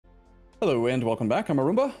Hello and welcome back. I'm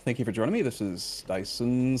Arumba. Thank you for joining me. This is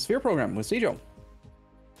Dyson Sphere Program with Sejo.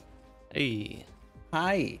 Hey,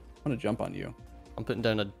 Hi. I'm gonna jump on you. I'm putting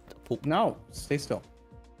down a poop. No, stay still.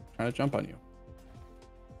 I'm trying to jump on you.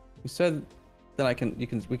 You said that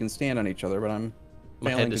we can stand on each other, but I'm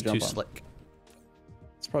My failing head to is too jump on. slick.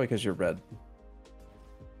 It's probably because you're red.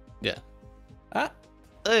 Yeah. Ah,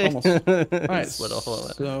 Hey. almost. All right. Slid off a little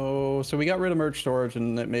bit. So we got rid of merge storage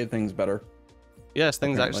and it made things better. Yes,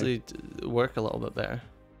 things apparently. actually work a little bit better.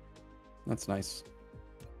 That's nice.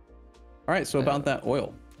 All right. So Yeah. about that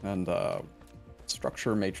oil and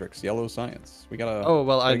structure matrix, yellow science. We gotta. Oh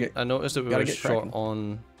well, gotta I noticed that we gotta were get short cracking.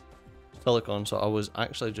 on silicon, so I was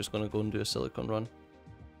actually just going to go and do a silicon run.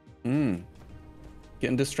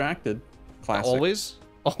 Getting distracted. Classic. Always,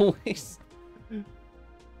 always.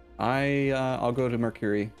 I'll go to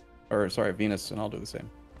Mercury, or sorry, Venus, and I'll do the same.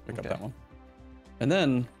 Pick up Okay. that one. And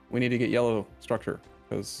then we need to get yellow structure,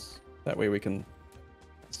 because that way we can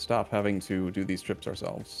stop having to do these trips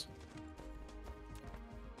ourselves.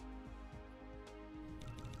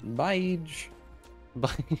 Bye.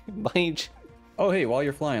 Bye. Oh hey, while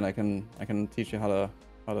you're flying, I can teach you how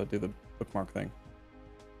to do the bookmark thing.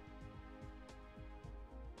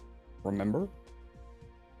 Remember?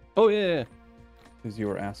 Oh yeah. Because you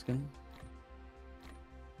were asking.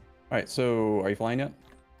 All right, so are you flying yet?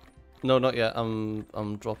 No, not yet. I'm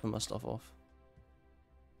dropping my stuff off.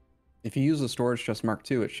 If you use the storage chest Mark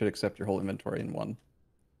II, it should accept your whole inventory in one.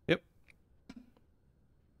 Yep.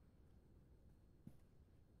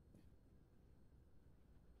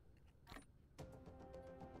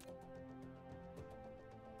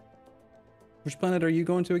 Which planet are you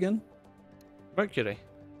going to again? Mercury.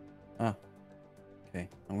 Ah, okay.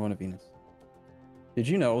 I'm going to Venus. Did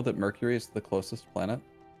you know that Mercury is the closest planet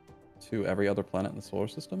to every other planet in the solar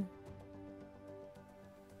system?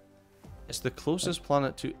 It's the closest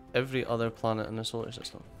planet to every other planet in the solar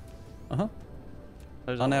system. Uh-huh.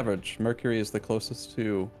 How does that On work? average, Mercury is the closest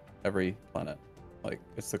to every planet. Like,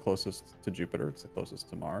 it's the closest to Jupiter, it's the closest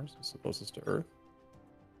to Mars, it's the closest to Earth.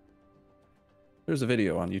 There's a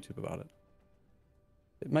video on YouTube about it.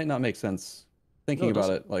 It might not make sense thinking No, it about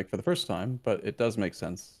doesn't. it like for the first time, but it does make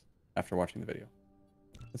sense after watching the video.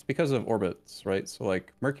 It's because of orbits, right? So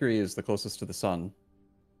like Mercury is the closest to the sun.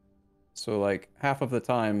 So like half of the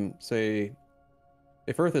time, say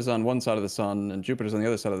if Earth is on one side of the sun and Jupiter's on the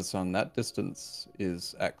other side of the sun, that distance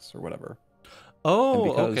is X or whatever. Oh,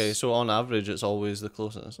 because- okay. So on average, it's always the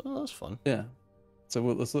closest. Oh, that's fun. Yeah. So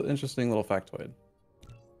it's an interesting little factoid.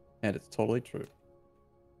 And it's totally true.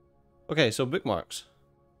 Okay, so bookmarks.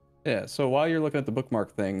 Yeah, so while you're looking at the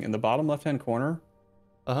bookmark thing, in the bottom left-hand corner,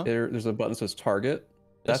 Uh-huh. there's a button that says target.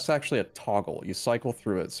 That's Yes. actually a toggle. You cycle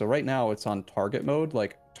through it. So right now it's on target mode,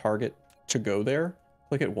 like target to go there.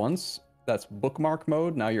 Click it once. That's bookmark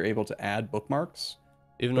mode. Now you're able to add bookmarks.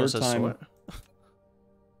 Even though it Third says time- sort.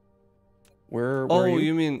 Where are Oh, you?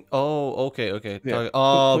 you mean, oh, okay, okay. Yeah, Target-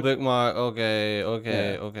 Oh, click- bookmark. Okay,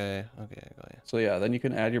 okay, Yeah. okay, okay, got you. So yeah, then you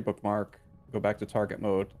can add your bookmark, go back to target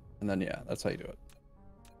mode, and then yeah, that's how you do it.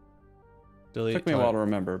 Delete. Took me a while to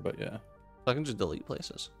remember, but yeah. I can just delete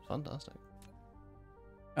places. Fantastic.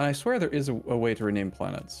 And I swear there is a way to rename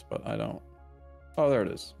planets, but I don't. Oh, there it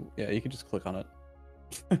is. Yeah, you can just click on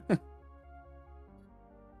it.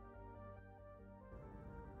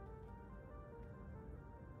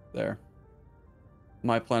 There.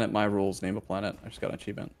 My planet, my rules, name a planet. I just got an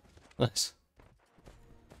achievement. Nice.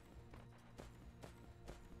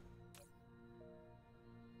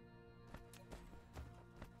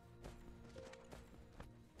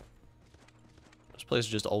 This place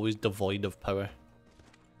is just always devoid of power.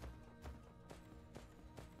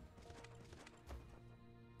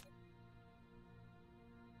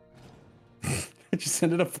 I just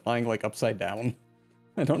ended up flying like upside down.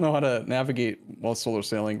 I don't know how to navigate while solar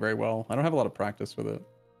sailing very well. I don't have a lot of practice with it.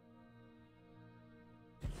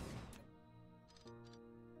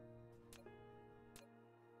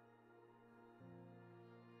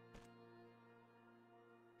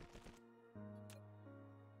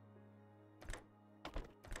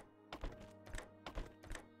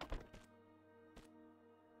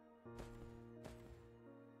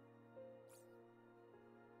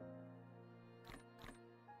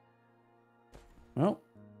 Well,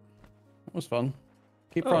 that was fun.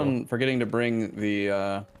 Keep Oh. on forgetting to bring the,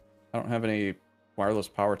 I don't have any wireless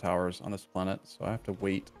power towers on this planet, so I have to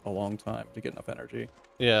wait a long time to get enough energy.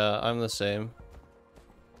 Yeah, I'm the same.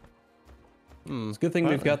 It's a good thing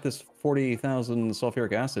we've got this 40,000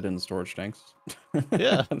 sulfuric acid in storage tanks.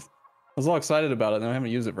 Yeah. I was all excited about it, and I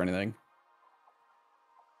haven't used it for anything.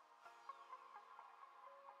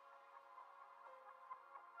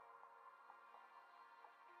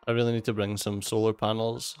 I really need to bring some solar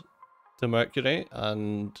panels to Mercury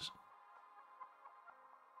and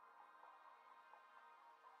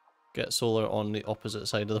get solar on the opposite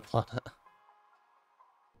side of the planet.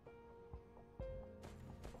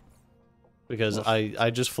 Because Oof. I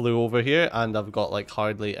just flew over here and I've got like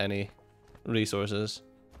hardly any resources.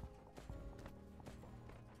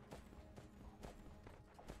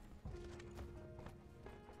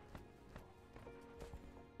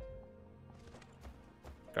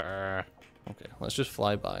 Grr. Okay, let's just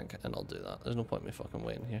fly back and I'll do that. There's no point in me fucking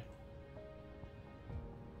waiting here.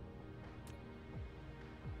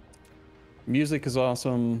 Music is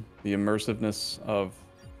awesome. The immersiveness of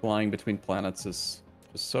flying between planets is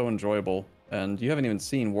just so enjoyable. And you haven't even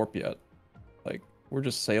seen warp yet. Like, we're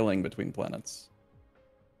just sailing between planets.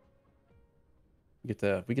 We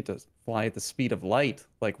get to fly at the speed of light,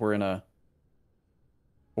 like we're in a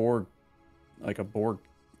Borg, like a Borg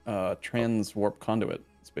trans warp conduit.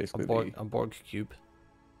 It's basically A Borg cube.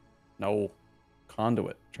 No,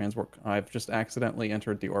 conduit. Trans warp. I've just accidentally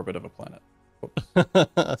entered the orbit of a planet. Whoops.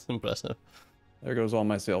 That's impressive. There goes all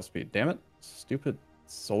my sail speed. Damn it. Stupid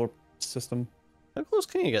solar system. How close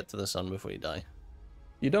can you get to the sun before you die?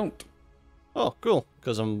 You don't. Oh, cool.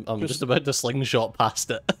 Because I'm just about to slingshot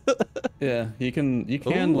past it. Yeah, you can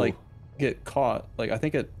Ooh. like get caught. Like I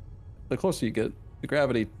think the closer you get, the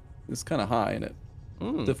gravity is kind of high and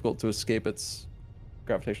it's difficult to escape its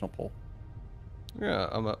gravitational pull. Yeah,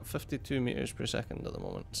 I'm at 52 meters per second at the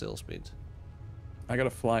moment, sail speed. I gotta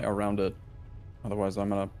fly around it, otherwise I'm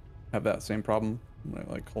gonna have that same problem. I'm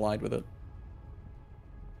gonna like collide with it.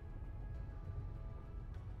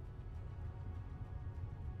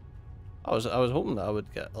 I was hoping that I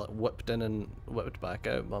would get like whipped in and whipped back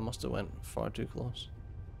out, but I must have went far too close.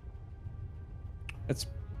 It's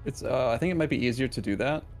I think it might be easier to do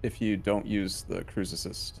that if you don't use the cruise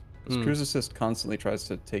assist. Because cruise assist constantly tries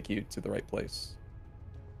to take you to the right place.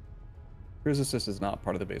 Cruise assist is not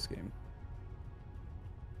part of the base game.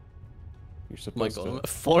 You're supposed Oh my god,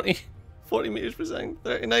 I'm to. at 40 meters per second,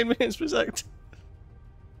 39 meters per second.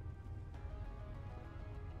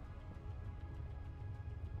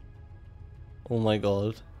 Oh my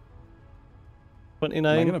god. 29.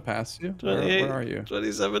 Am I gonna pass you? Where are you?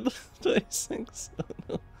 27, 26. Oh,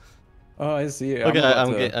 no. Oh, I see you. Okay,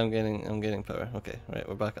 I'm getting power. Okay, right,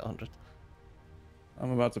 we're back at 100.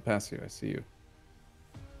 I'm about to pass you. I see you.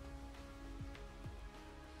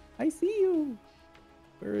 I see you.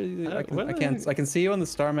 Where is you? I can see you on the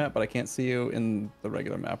star map, but I can't see you in the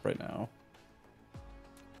regular map right now.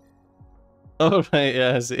 Oh right,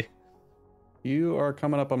 yeah, I see. You are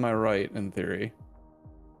coming up on my right in theory.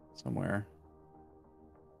 Somewhere.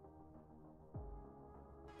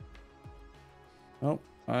 Oh,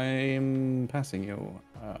 I'm passing you.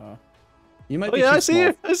 You might Oh be yeah, too I see small.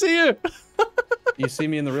 you. I see you. You see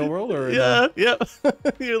me in the real world, or yeah, yeah.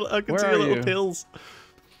 I can Where see are your little you? tails.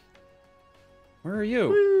 Where are you?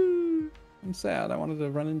 Woo. I'm sad. I wanted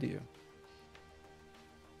to run into you.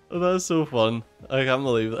 Oh, that's so fun. I can't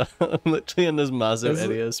believe that. I'm literally in this massive Is it?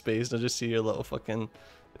 area of space and I just see your little fucking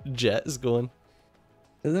jets going.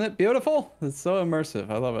 Isn't it beautiful? It's so immersive.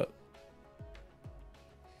 I love it.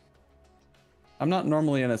 I'm not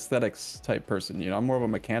normally an aesthetics type person, you know. I'm more of a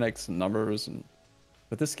mechanics and numbers,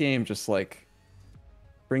 but this game just like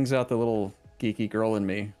brings out the little geeky girl in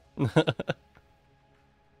me.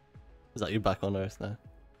 Is that you back on Earth now?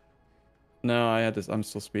 No, I'm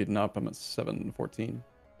still speeding up. I'm at 7:14.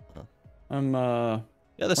 Oh. I'm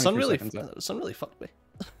Yeah, the sun 23 really seconds out. the sun really fucked me.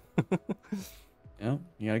 Yeah,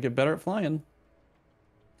 you gotta get better at flying.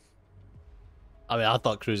 I mean, I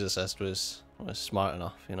thought cruise assist was smart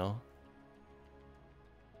enough, you know.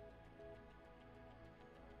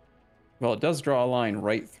 Well, it does draw a line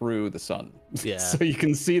right through the sun. Yeah. So you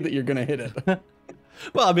can see that you're gonna hit it.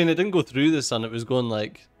 Well, I mean, it didn't go through the sun. It was going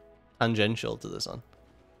like tangential to the sun.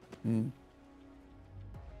 Mm.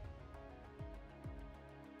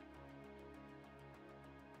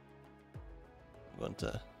 I'm going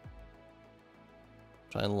to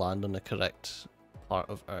try and land on the correct part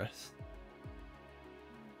of Earth.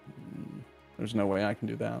 There's no way I can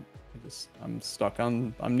do that. I'm stuck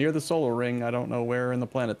on. I'm near the solar ring. I don't know where in the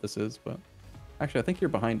planet this is, but actually, I think you're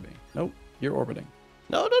behind me. Nope, you're orbiting.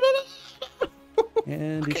 No, no, no, no.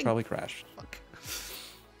 And he probably crashed. Fuck.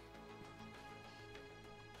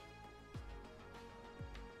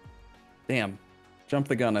 Damn. Jumped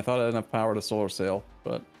the gun. I thought I had enough power to solar sail,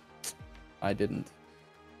 but I didn't.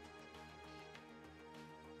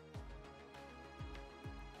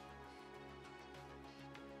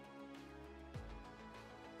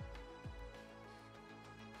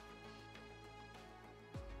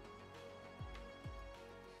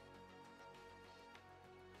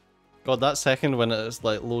 God, that second when it's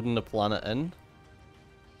like loading the planet in.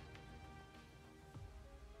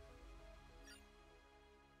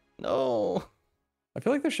 No. I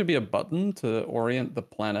feel like there should be a button to orient the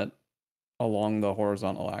planet along the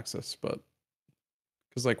horizontal axis, but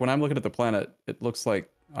because like when I'm looking at the planet, it looks like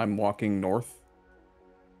I'm walking north,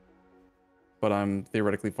 but I'm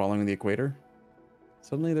theoretically following the equator.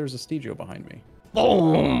 Suddenly there's a Stegio behind me.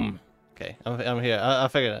 Boom! Okay, I'm here. I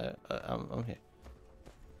figured it out. I'm here.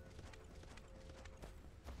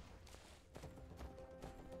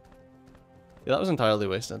 Yeah, that was entirely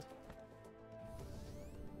wasted.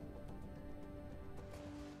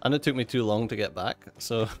 And it took me too long to get back,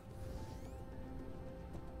 so...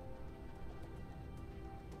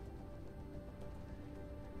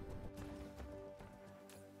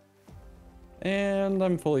 And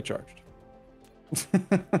I'm fully charged.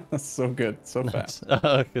 That's so good, so fast.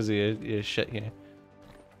 Because you shit here.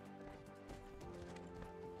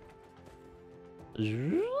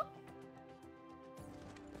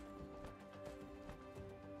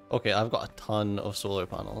 Okay, I've got a ton of solar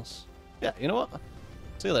panels. Yeah, you know what?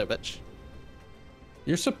 See you later, bitch.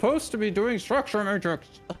 You're supposed to be doing structure matrix.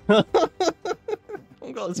 I've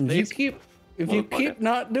got his face. If you keep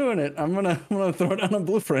not doing it, I'm gonna throw down a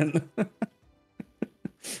blueprint.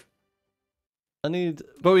 But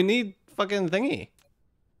we need fucking thingy.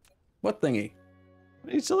 What thingy?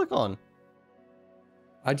 We need silicon.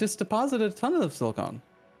 I just deposited a ton of silicon.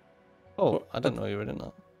 Oh, I didn't know you were doing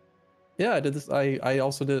that. Yeah, I did this. I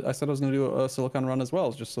also did. I said I was gonna do a silicon run as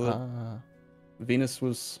well, just so that Venus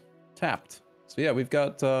was tapped. So yeah, we've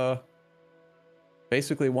got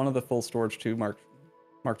basically one of the full storage 2 Mark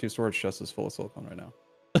II storage chests is full of silicon right now.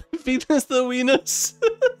 Venus the Venus.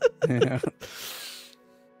 Yeah.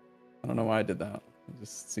 I don't know why I did that. It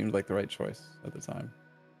just seemed like the right choice at the time.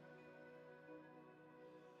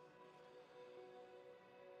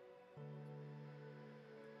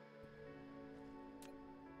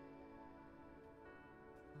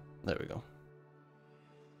 There we go.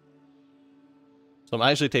 So I'm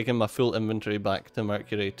actually taking my full inventory back to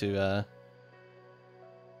Mercury to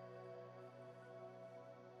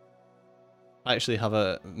actually have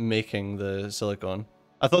a making the silicon.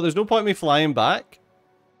 I thought there's no point in me flying back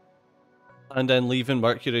and then leaving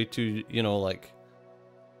Mercury to, you know, like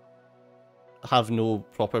have no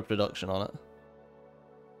proper production on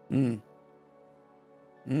it.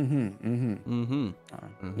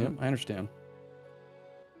 Yep, I understand.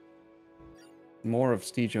 More of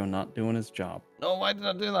Stegio not doing his job. No, why did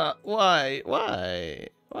I do that? Why? Why?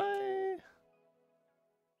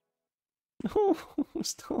 No,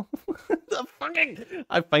 stop. The fucking...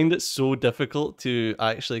 I find it so difficult to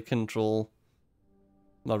actually control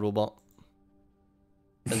my robot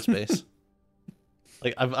in space.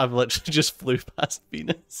 Like, I've literally just flew past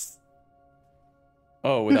Venus.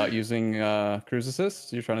 Oh, without using cruise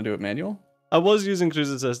assist? You're trying to do it manual? I was using cruise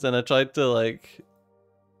assist and I tried to, like,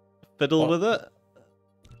 fiddle with it.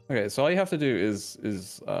 Okay, so all you have to do is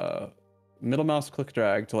middle mouse click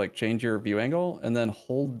drag to like change your view angle, and then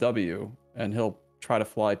hold W, and he'll try to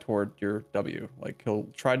fly toward your W. Like he'll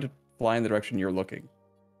try to fly in the direction you're looking.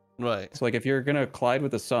 Right. So like if you're gonna collide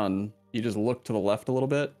with the sun, you just look to the left a little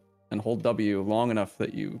bit and hold W long enough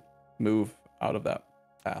that you move out of that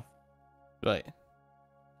path. Right.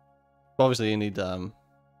 Obviously, you need fuel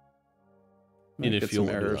some to do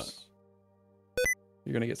errors.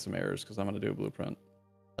 You're gonna get some errors because I'm gonna do a blueprint.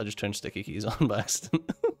 I just turned sticky keys on by accident.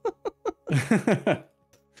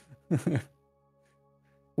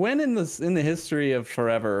 When in the history of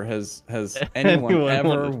forever has anyone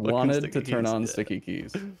ever wanted to turn on sticky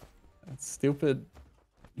keys? That's stupid.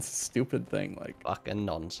 It's a stupid thing. Like fucking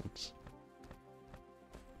nonsense.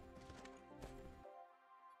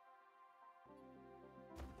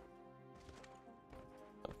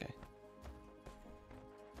 Okay.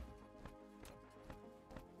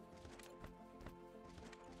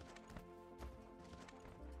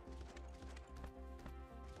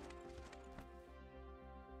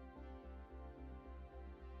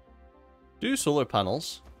 Do solar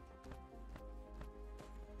panels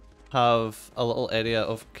have a little area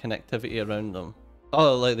of connectivity around them?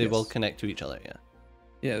 Oh, like they will connect to each other, yeah.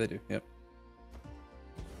 Yeah, they do. Yep.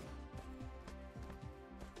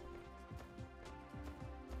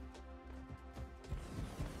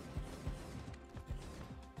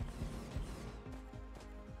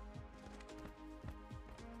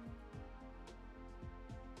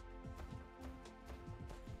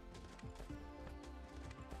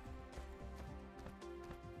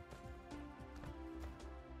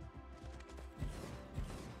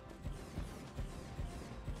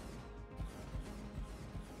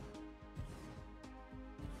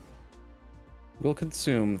 will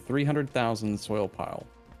consume 300,000 soil pile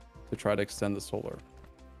to try to extend the solar.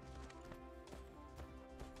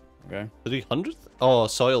 Okay. 300? Oh,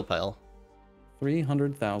 soil pile.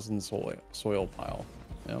 300,000 soil pile.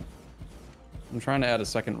 Yep. I'm trying to add a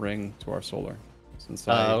second ring to our solar since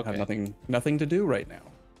I Okay. have nothing to do right now.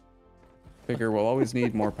 Figure we'll always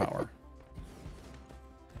need more power.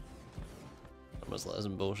 I must let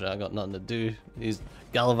him bullshit. I got nothing to do. He's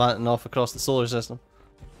gallivanting off across the solar system.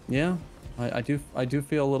 Yeah, I do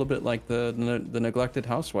feel a little bit like the neglected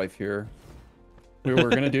housewife here. We were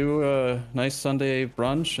gonna do a nice Sunday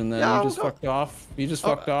brunch, and then you just fucked off. You just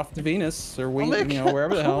fucked off to Venus or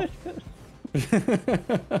wherever the hell.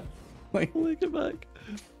 Like, I'll make it back.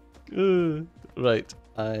 Right,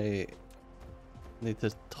 I need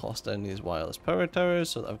to toss down these wireless power towers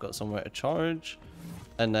so that I've got somewhere to charge,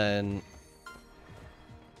 and then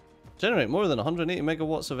generate more than 180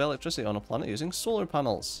 megawatts of electricity on a planet using solar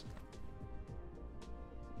panels.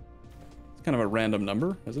 It's kind of a random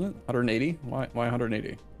number, isn't it? 180? Why 180?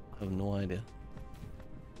 I have no idea.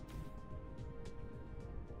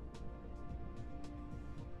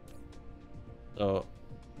 So,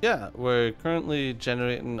 yeah, we're currently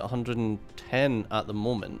generating 110 at the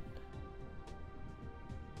moment.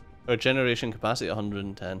 Our generation capacity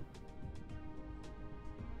 110.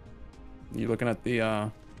 You looking at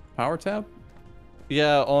the power tab?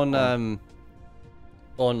 Yeah, on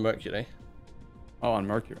Mercury. Oh, on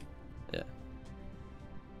Mercury. Yeah.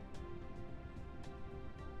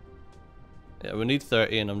 Yeah, we need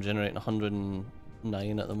 30 and I'm generating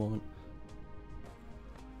 109 at the moment.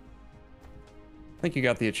 I think you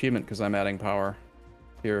got the achievement because I'm adding power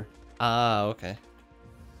here. Ah, okay.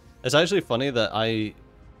 It's actually funny that I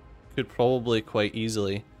could probably quite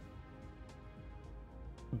easily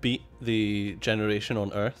beat the generation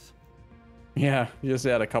on Earth. Yeah, you just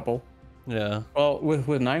add a couple. Yeah. Well, with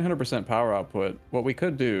 900% power output, what we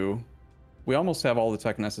could do, we almost have all the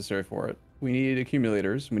tech necessary for it. We need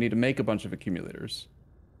accumulators. We need to make a bunch of accumulators.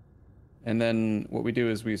 And then what we do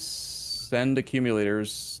is we send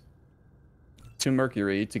accumulators to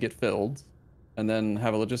Mercury to get filled, and then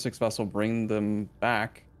have a logistics vessel bring them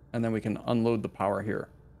back, and then we can unload the power here.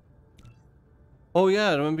 Oh yeah,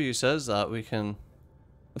 I remember you says that we can.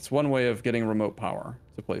 That's one way of getting remote power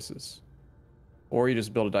to places. Or you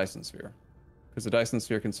just build a Dyson sphere, because the Dyson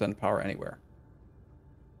sphere can send power anywhere.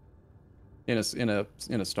 In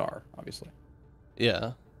a star, obviously.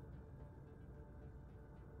 Yeah.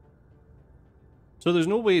 So there's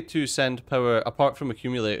no way to send power apart from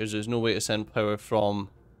accumulators. There's no way to send power from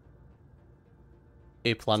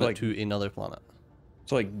a planet to another planet.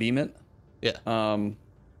 So like beam it. Yeah.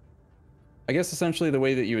 I guess essentially the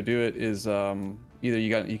way that you would do it is either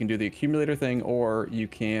you can do the accumulator thing, or you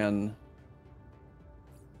can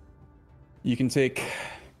take,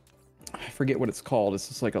 I forget what it's called. It's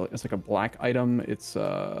just like a black item. It's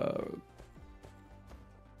I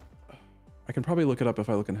can probably look it up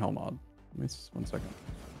if I look in Hellmod. Let me just 1 second.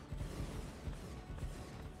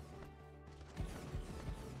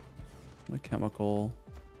 The chemical.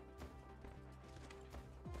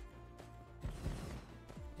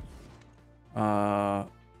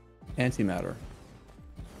 Antimatter.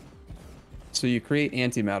 So you create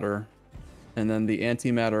antimatter, and then the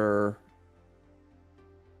antimatter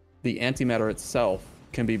itself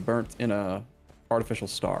can be burnt in a artificial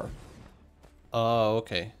star. Oh,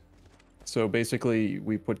 okay. So basically,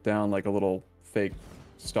 we put down like a little fake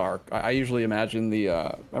star. I usually imagine the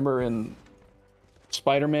remember in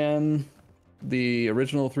Spider-Man, the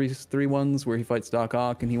original three ones where he fights Doc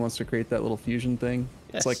Ock and he wants to create that little fusion thing.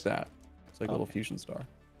 Yes. It's like that. It's like a little fusion star.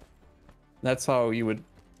 That's how you would.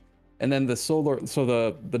 And then the solar, so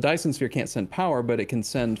the Dyson sphere can't send power, but it can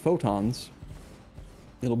send photons.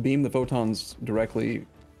 It'll beam the photons directly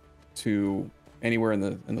to anywhere in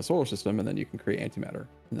the solar system, and then you can create antimatter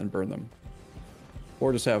and then burn them,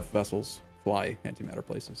 or just have vessels fly antimatter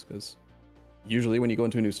places. Because usually when you go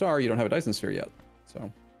into a new star, you don't have a Dyson sphere yet,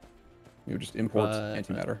 so you would just import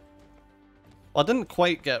antimatter. Well, I didn't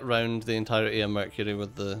quite get round the entirety of Mercury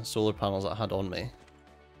with the solar panels that I had on me,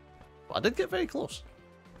 but I did get very close.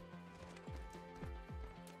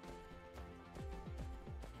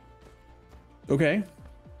 Okay,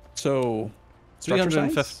 so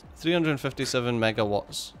 357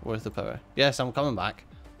 megawatts worth of power. Yes, I'm coming back.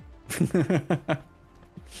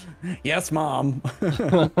 Yes, Mom.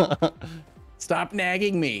 Stop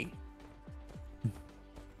nagging me.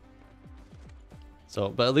 So,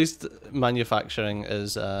 but at least manufacturing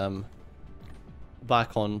is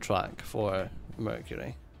back on track for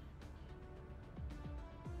Mercury.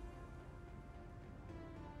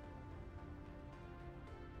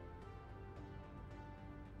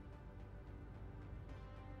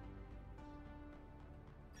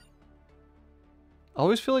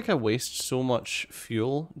 always feel like I waste so much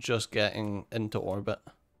fuel just getting into orbit.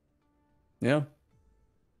 Yeah.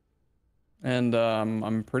 And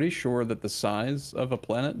I'm pretty sure that the size of a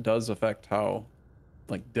planet does affect how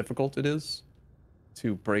like difficult it is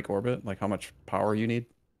to break orbit, like how much power you need.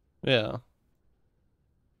 Yeah.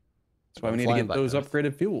 That's why I'm we need to flying get back those to Earth.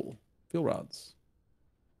 upgraded fuel rods.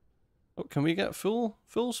 Oh, can we get full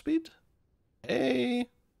speed? Hey,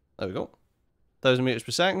 there we go. 1,000 meters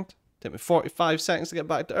per second. Take me 45 seconds to get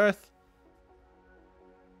back to Earth.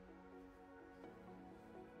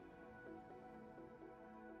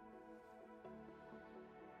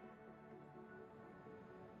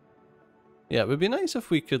 Yeah, it would be nice if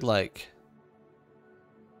we could like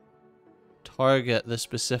target the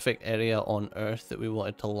specific area on Earth that we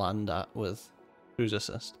wanted to land at with cruise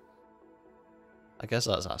assist. I guess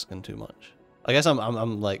that's asking too much. I guess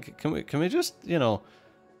I'm like, can we just, you know,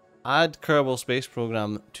 add Kerbal Space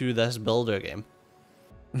Program to this builder game?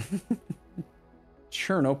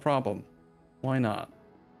 Sure, no problem. Why not?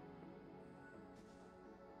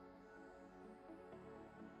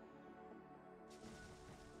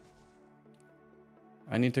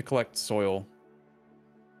 I need to collect soil.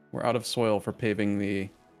 We're out of soil for paving the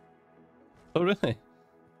Oh really?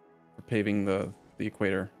 the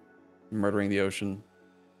equator, murdering the ocean.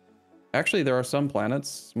 Actually, there are some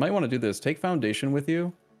planets. You might want to do this. Take foundation with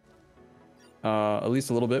you. At least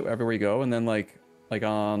a little bit everywhere you go, and then like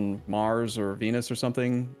on Mars or Venus or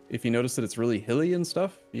something, if you notice that it's really hilly and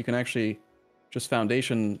stuff, you can actually just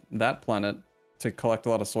foundation that planet to collect a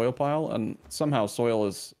lot of soil pile, and somehow soil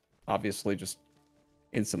is obviously just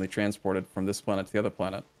instantly transported from this planet to the other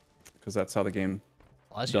planet, because that's how the game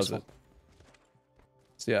does it.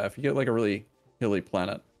 So yeah, if you get like a really hilly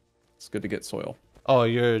planet, it's good to get soil. Oh,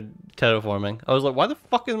 you're terraforming. I was like, why the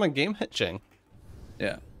fuck is my game hitching?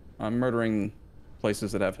 Yeah, I'm murdering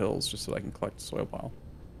places that have hills just so I can collect soil pile.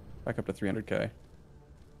 Back up to 300k.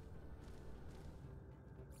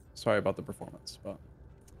 Sorry about the performance, but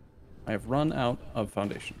I have run out of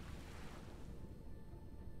foundation.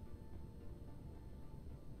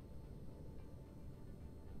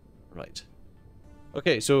 Right.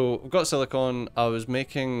 Okay, so we've got silicon. I was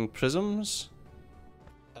making prisms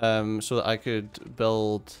so that I could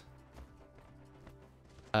build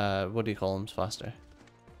what do you call them faster?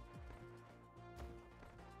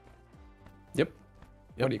 Yep.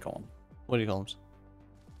 Yep. What do you call them? What do you call them?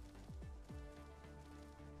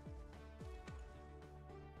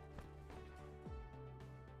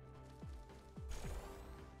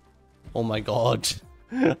 Oh my god.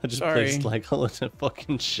 I just placed like a lot of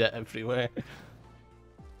fucking shit everywhere. The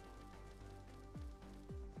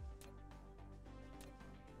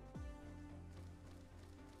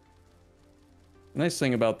nice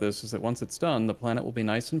thing about this is that once it's done, the planet will be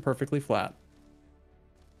nice and perfectly flat.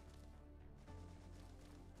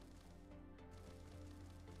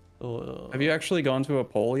 Have you actually gone to a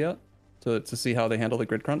poll yet to see how they handle the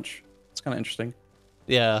grid crunch? It's kind of interesting.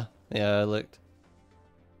 Yeah, I looked.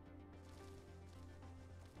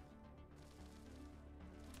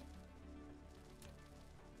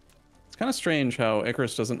 It's kind of strange how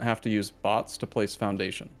Icarus doesn't have to use bots to place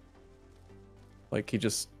foundation. Like he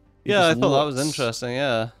just I thought that was interesting.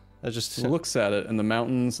 Yeah, I just looks at it, and the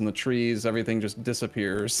mountains and the trees, everything just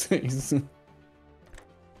disappears.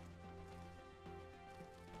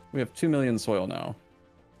 We have 2 million soil now.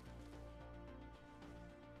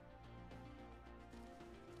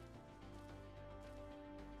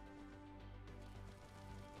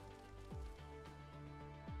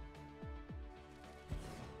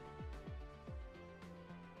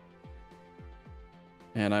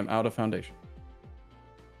 And I'm out of foundation.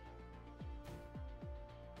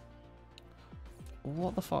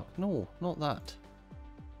 What the fuck? No, not that.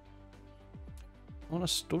 I want a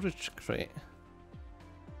storage crate.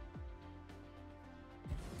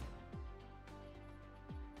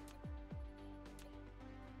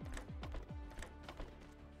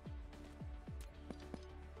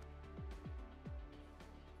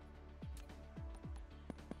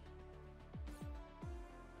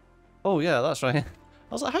 Oh yeah, that's right. I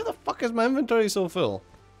was like, how the fuck is my inventory so full?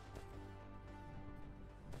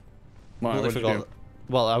 Why, Totally what'd you do? forgot.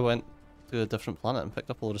 Well, I went to a different planet and picked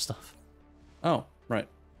up a load of stuff. Oh, right.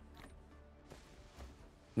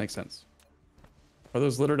 Makes sense. Are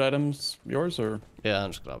those littered items yours, or? Yeah,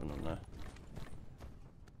 I'm just grabbing them now.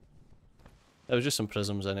 It was just some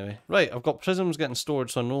prisms anyway. Right, I've got prisms getting stored,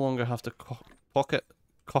 so I no longer have to cocket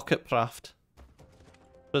craft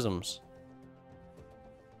prisms.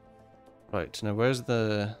 Right, now where's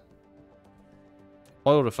the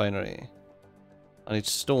oil refinery? I need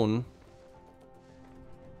stone.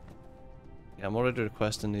 Yeah, I'm already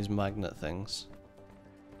requesting these magnet things.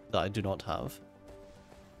 that I do not have.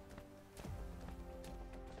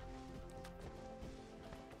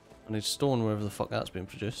 I need stone wherever the fuck that's being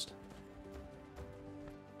produced.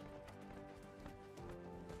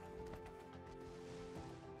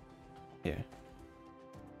 Here.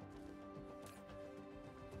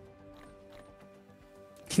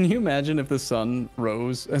 Can you imagine if the sun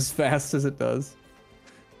rose as fast as it does?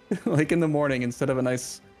 Like in the morning, instead of a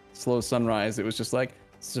nice slow sunrise, it was just like,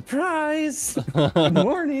 surprise! Good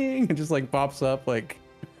morning! It just like pops up like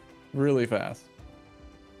really fast.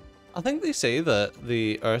 I think they say that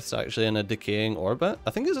the Earth's actually in a decaying orbit. I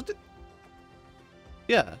think it's a...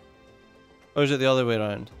 Yeah. Or is it the other way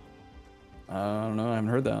around? I don't know, I haven't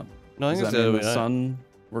heard that. No, I think Does it's that the other mean way the around. sun,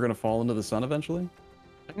 we're gonna fall into the sun eventually?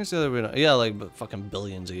 I think it's the other way around. Yeah, like but fucking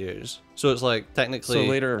billions of years. So it's like technically... So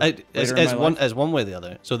later it's in my life? It's one way or the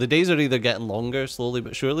other. So the days are either getting longer slowly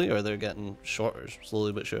but surely, or they're getting shorter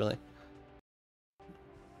slowly but surely.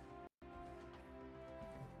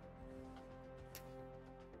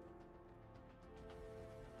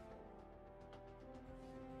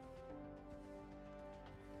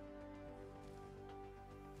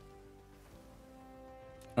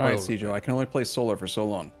 All right, Oh, Cjo, I can only play solar for so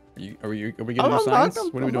long. Are we getting I'm into back, science?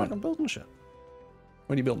 I'm What are we back, doing? I'm building shit.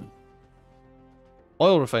 What are you building?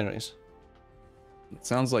 Oil refineries. It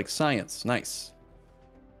sounds like science. Nice.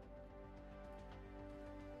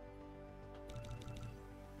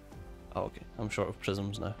 Oh, okay. I'm short of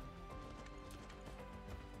prisms now.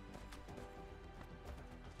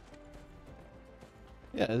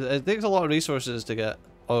 Yeah, it takes a lot of resources to get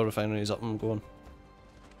oil refineries up and going.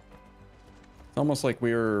 It's almost like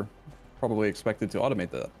we were probably expected to automate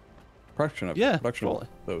the production of probably.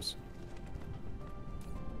 those.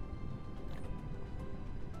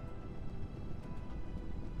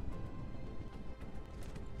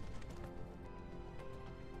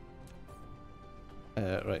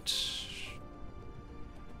 Right.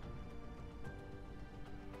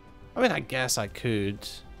 I mean, I guess I could.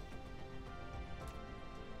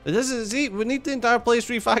 But this is, see, we need the entire place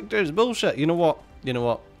refactored. It's bullshit. You know what? You know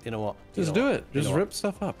what? You know what? Just do it. Just rip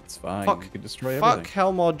stuff up. It's fine. Fuck, You can destroy fuck everything.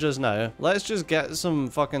 hell mod just now. Let's just get some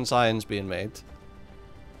fucking science being made.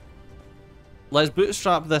 Let's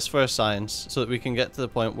bootstrap this first science so that we can get to the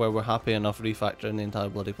point where we're happy enough refactoring the entire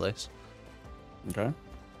bloody place. Okay.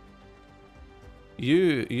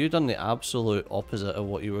 You done the absolute opposite of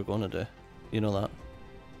what you were going to do. You know that?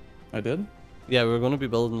 I did? Yeah, we were going to be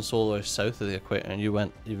building solar south of the equator and you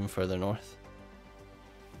went even further north.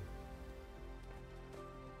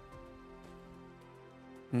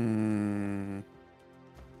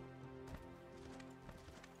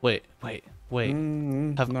 Wait.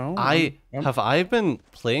 No. Have I been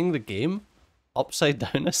playing the game upside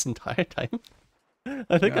down this entire time?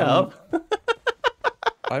 I think I have.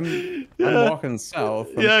 I'm walking south.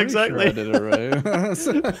 I'm Yeah, pretty exactly. Sure I did it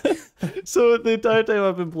right. So the entire time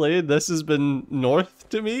I've been playing, this has been north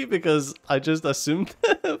to me because I just assumed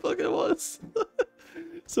it fucking was.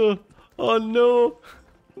 So, oh no,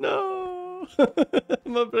 no,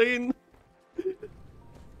 my brain.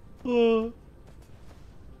 Oh.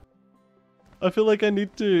 I feel like I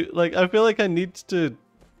need to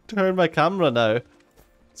turn my camera now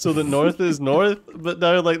so that north is north, but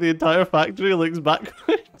now like the entire factory looks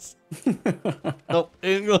backwards. Nope,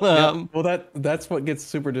 ain't gonna happen. Well, that's what gets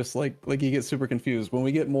super just like you get super confused when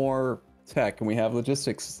we get more tech and we have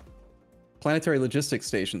planetary logistics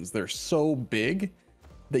stations. They're so big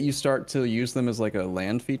that you start to use them as like a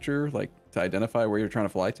land feature, like to identify where you're trying to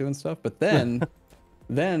fly to and stuff. But then.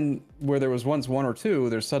 Then, where there was once 1 or 2,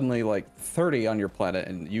 there's suddenly like 30 on your planet,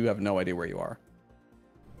 and you have no idea where you are.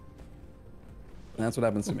 And that's what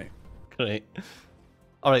happens to me. Great.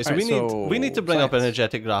 All right, so we need to bring up science.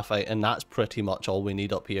 energetic graphite, and that's pretty much all we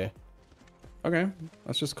need up here. Okay,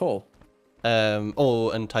 that's just coal. Oh,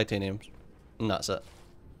 and titanium, and that's it.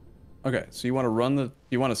 Okay, so you want to run the?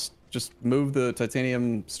 You want to just move the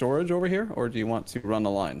titanium storage over here, or do you want to run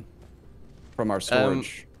a line from our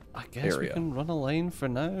storage? I guess area. we can run a line for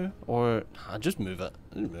now, or just move it.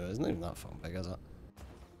 It's not even that fucking big, is it?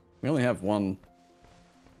 We only have one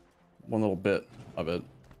little bit of it.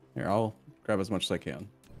 Here, I'll grab as much as I can.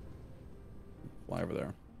 Fly over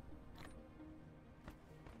there.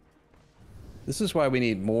 This is why we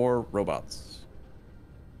need more robots.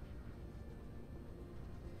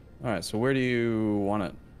 All right, so where do you want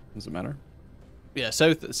it? Does it matter? Yeah,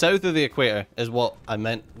 south of the equator is what I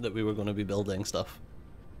meant that we were going to be building stuff.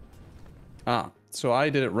 Ah, so I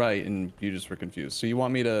did it right, and you just were confused. So you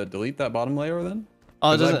want me to delete that bottom layer then?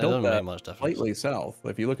 Oh, it 'Cause I doesn't built make that much difference. Slightly south.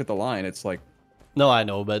 If you look at the line, it's like No, I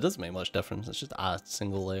know, but it doesn't make much difference. It's just a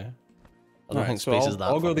single layer. I don't think so space is that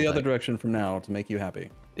I'll go the fucking other tight. direction from now to make you happy.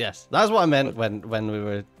 Yes, that's what I meant when we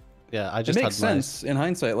were. Yeah, I just It makes had my. sense in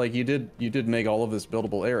hindsight. Like you did make all of this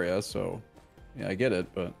buildable area, so yeah, I get it.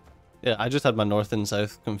 But Yeah, I just had my north and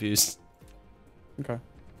south confused. okay.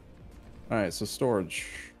 All right, so storage.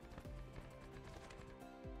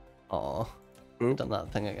 Aw, Oop, done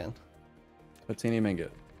that thing again. titanium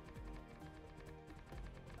ingot.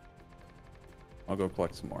 I'll go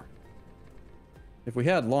collect some more. If we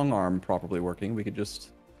had long arm properly working, we could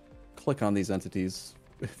just click on these entities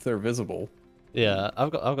if they're visible. Yeah,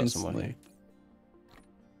 I've got some more Instantly. here.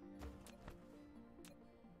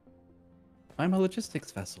 I'm a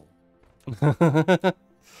logistics vessel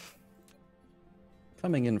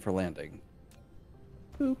coming in for landing.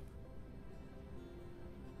 Boop.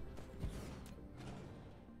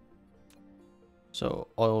 So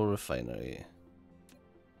oil refinery.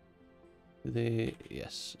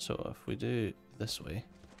 Yes. So if we do this way.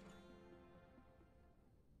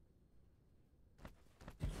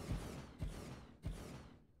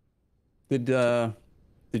 Did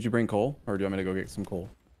you bring coal, or do you want me to go get some coal?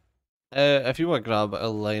 If you want to grab a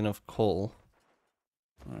line of coal.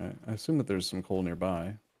 All right. I assume that there's some coal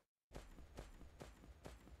nearby.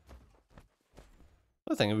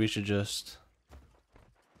 I think we should just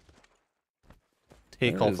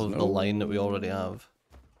take There off is of the line that we already have.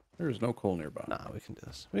 There is no coal nearby. Nah, we can do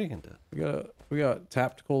this. We can do it. We got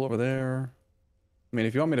tapped coal over there. I mean,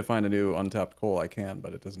 if you want me to find a new untapped coal, I can,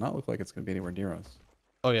 but it does not look like it's going to be anywhere near us.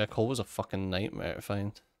 Oh yeah, coal was a fucking nightmare to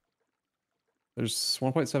find. There's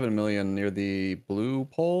 1.7 million near the blue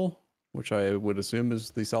pole, which I would assume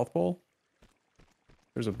is the south pole.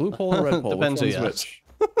 There's a blue pole and a red pole. Depends who which you one's ask.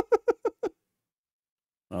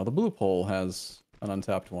 which? The blue pole has an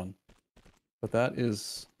untapped one. But that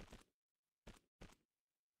is...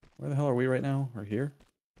 Where the hell are we right now? We're here?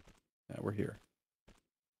 Yeah, we're here.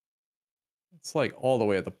 It's like all the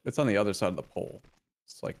way at the... It's on the other side of the pole.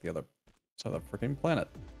 It's like the other side of the freaking planet.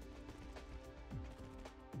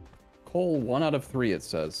 Coal 1 out of 3, it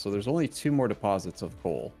says. So there's only 2 more deposits of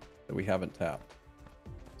coal that we haven't tapped.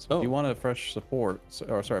 So if you want a fresh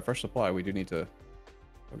fresh supply, we do need to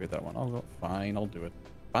go get that one. I'll go. Fine, I'll do it.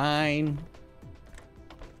 Fine.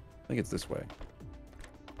 I think it's this way.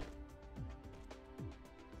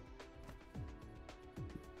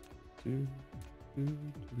 Do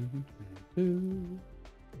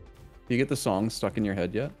you get the song stuck in your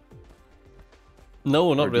head yet?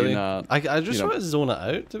 No, not really. Not, I just want to zone it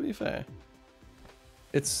out, to be fair.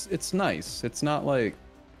 It's nice. It's not like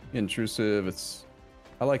intrusive.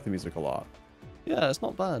 I like the music a lot. Yeah, it's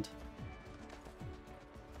not bad.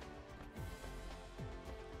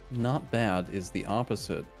 Not bad is the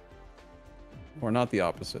opposite. Or not the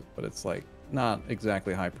opposite, but it's like not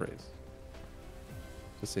exactly high praise.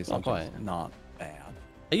 To say something not bad.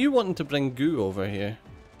 Are you wanting to bring goo over here?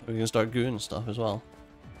 We can start gooing stuff as well.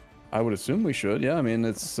 I would assume we should. Yeah, I mean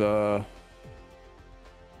it's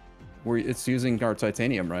it's using our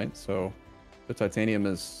titanium, right? So the titanium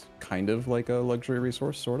is kind of like a luxury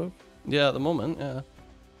resource, sort of. Yeah, at the moment, yeah.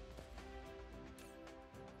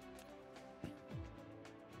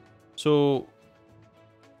 So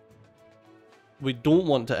we don't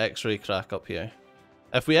want to X-ray crack up here.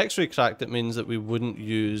 If we X-ray cracked, it means that we wouldn't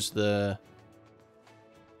use the...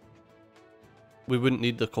 We wouldn't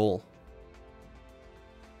need the coal.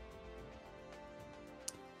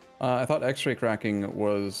 I thought X-ray cracking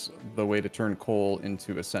was the way to turn coal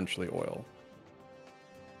into essentially oil.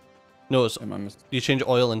 No, it's, you change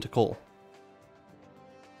oil into coal.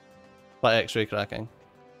 By X-ray cracking.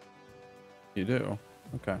 You do?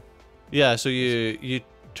 Okay. Yeah, so you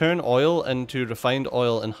turn oil into refined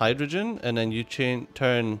oil and hydrogen, and then you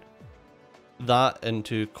turn that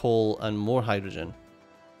into coal and more hydrogen.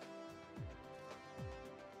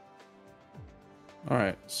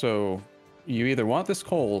 Alright, so you either want this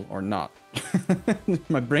coal or not. Am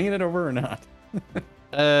I bringing it over or not?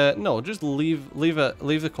 No, just leave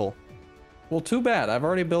the coal. Well, too bad. I've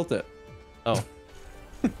already built it. Oh.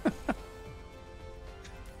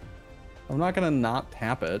 I'm not gonna not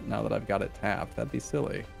tap it now that I've got it tapped. That'd be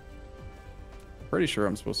silly. Pretty sure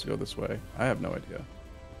I'm supposed to go this way. I have no idea.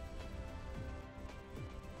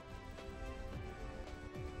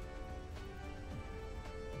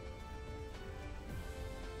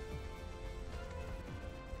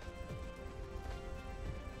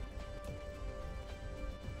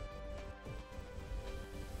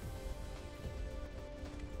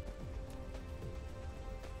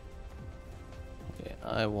 Okay,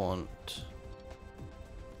 I want...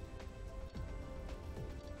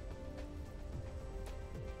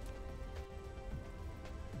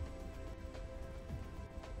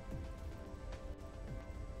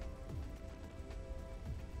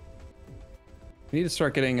 We need to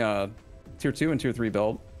start getting tier 2 and tier 3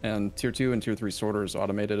 belt, and tier 2 and tier 3 sorters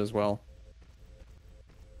automated as well.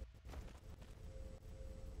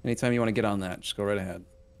 Anytime you want to get on that, just go right ahead.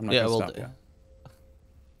 I'm not gonna stop you.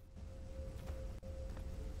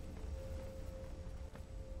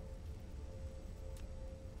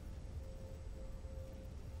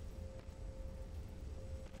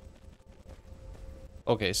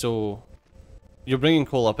 Okay, so you're bringing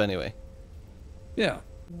coal up anyway. Yeah,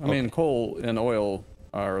 I mean, coal and oil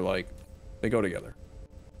are like, they go together.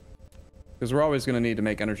 Because we're always going to need to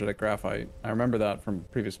make energetic graphite. I remember that from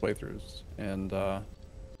previous playthroughs, and I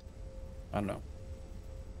don't know.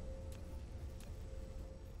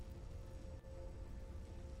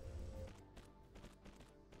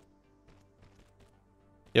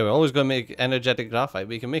 Yeah, we're always going to make energetic graphite,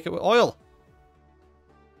 but you can make it with oil.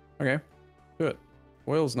 Okay, do it.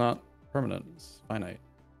 Oil's not permanent, it's finite.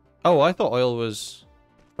 Oh, I thought oil was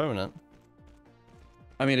permanent.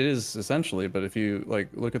 I mean, it is essentially, but if you like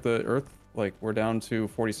look at the Earth, like we're down to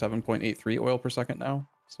 47.83 oil per second now.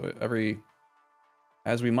 So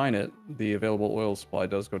as we mine it, the available oil supply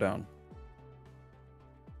does go down.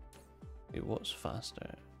 Wait, what's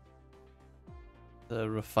faster? The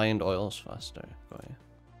refined oil's faster. Got you.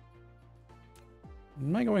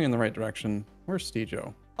 Am I going in the right direction? Where's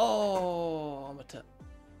Stejo? Oh, I'm a tip.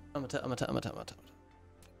 I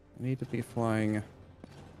need to be flying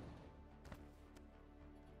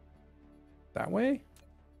that way,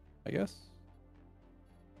 I guess.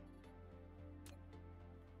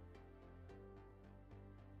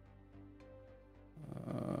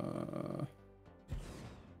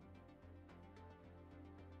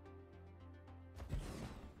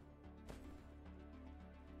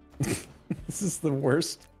 This is the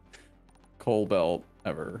worst coal belt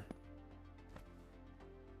ever.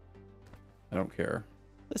 I don't care.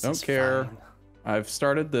 This don't is care. fine. I've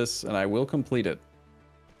started this and I will complete it.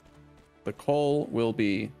 The coal will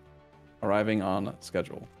be arriving on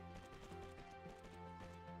schedule.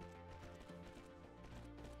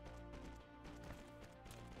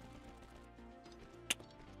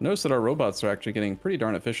 Notice that our robots are actually getting pretty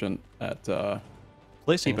darn efficient at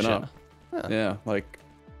Placing keeping shit. up. Huh. Yeah, like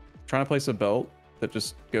trying to place a belt that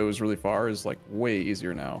just goes really far is like way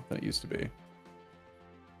easier now than it used to be.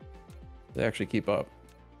 They actually keep up.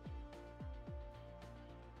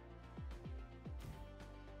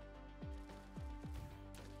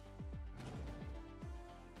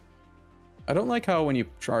 I don't like how when you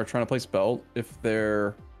are trying to place belt, if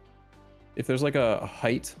there's like a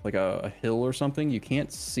height, like a hill or something, you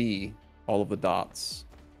can't see all of the dots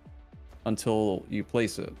until you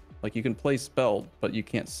place it. Like you can place belt, but you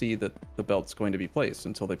can't see that the belt's going to be placed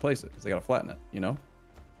until they place it because they gotta flatten it, you know?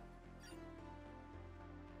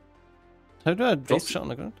 How do I drop shit on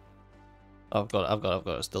the ground? Oh, I've got it.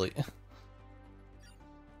 It's delete.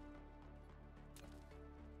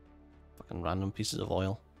 Fucking random pieces of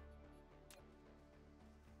oil.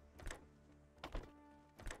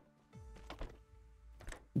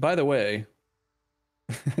 By the way,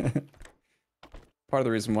 part of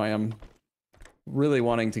the reason why I'm really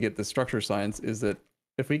wanting to get the structure science is that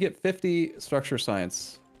if we get 50 structure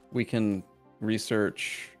science, we can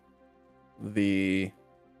research this.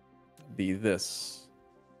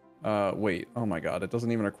 Wait, oh my god, it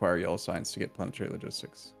doesn't even require yellow science to get planetary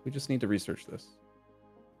logistics. We just need to research this.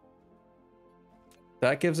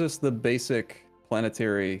 That gives us the basic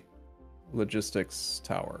planetary logistics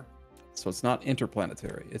tower. So it's not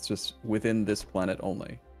interplanetary, it's just within this planet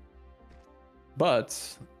only.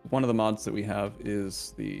 But one of the mods that we have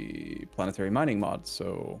is the planetary mining mod,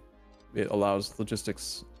 so it allows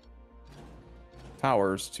logistics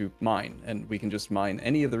towers to mine, and we can just mine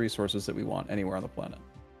any of the resources that we want anywhere on the planet.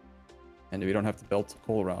 And we don't have to belt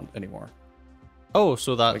coal around anymore. Oh,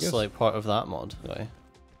 so that's like part of that mod, right?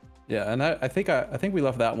 Yeah, and I think we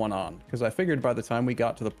left that one on, because I figured by the time we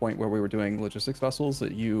got to the point where we were doing logistics vessels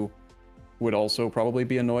that you would also probably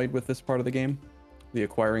be annoyed with this part of the game, the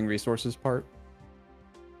acquiring resources part.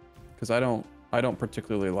 Because I don't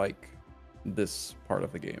particularly like this part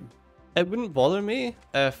of the game. It wouldn't bother me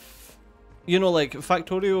if, you know, like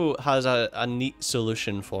Factorio has a neat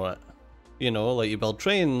solution for it. You know, like you build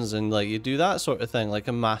trains and like you do that sort of thing, like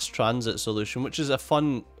a mass transit solution, which is a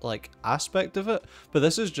fun like aspect of it. But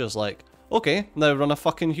this is just like, okay, now run a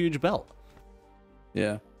fucking huge belt.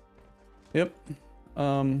 Yeah. Yep.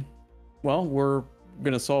 Well, we're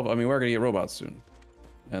gonna solve. I mean, we're gonna get robots soon,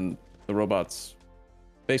 and the robots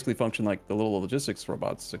basically function like the little logistics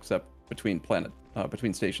robots, except between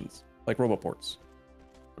stations, like roboports.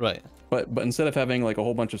 Right. But instead of having like a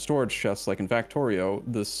whole bunch of storage chests like in Factorio,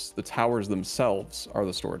 the towers themselves are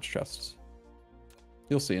the storage chests.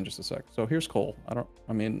 You'll see in just a sec. So here's coal.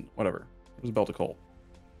 I mean, whatever. There's a belt of coal.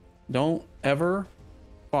 Don't ever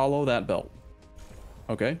follow that belt.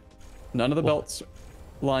 Okay? None of the belt's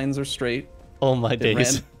lines are straight. Oh my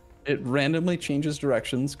days. It randomly changes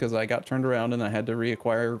directions because I got turned around and I had to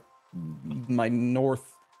reacquire my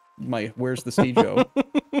where's the Stejo.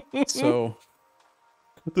 So,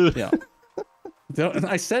 yeah.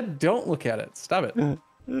 I said don't look at it. Stop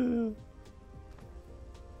it.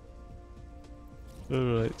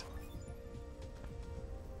 Alright.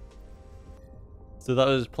 So that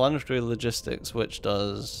was planetary logistics, which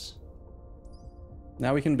does...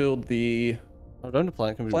 Now we can build the Around the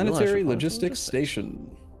planet can be planetary logistics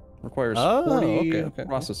station. Requires 40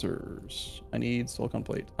 processors. I need silicon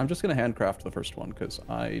plate. I'm just going to handcraft the first one because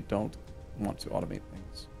I don't want to automate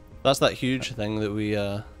things. That's that huge thing that we...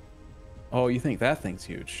 Oh, you think that thing's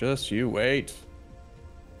huge? Just you wait.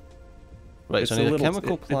 Right, so I need a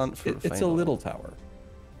chemical plant for it's a little tower.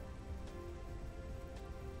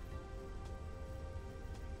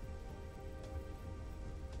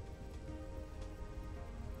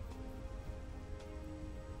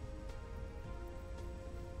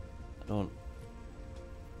 I don't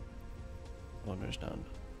understand.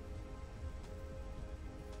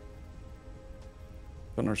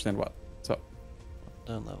 Don't understand what? So.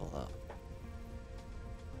 Don't level that.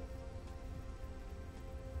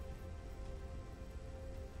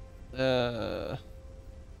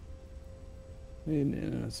 In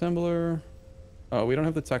an assembler. Oh, we don't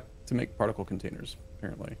have the tech to make particle containers,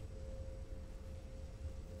 apparently.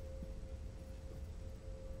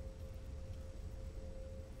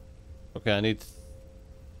 Okay, I need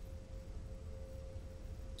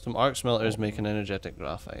some arc smelters make an energetic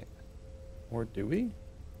graphite. Or do we?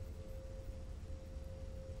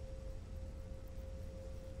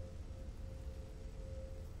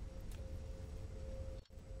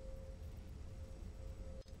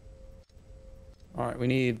 All right, we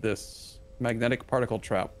need this magnetic particle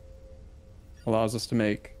trap. Allows us to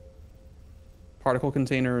make particle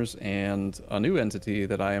containers and a new entity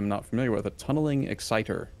that I am not familiar with, a tunneling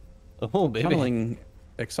exciter. Oh, baby. Tunneling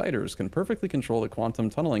exciters can perfectly control the quantum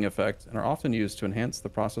tunneling effect and are often used to enhance the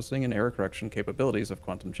processing and error correction capabilities of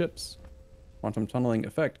quantum chips. Quantum tunneling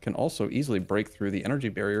effect can also easily break through the energy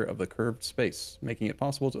barrier of the curved space, making it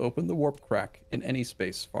possible to open the warp crack in any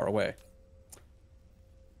space far away.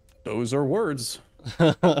 Those are words.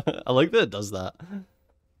 I like that it does that.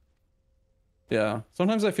 Yeah.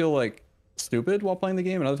 Sometimes I feel like stupid while playing the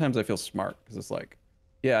game, and other times I feel smart because it's like,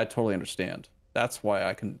 yeah, I totally understand. That's why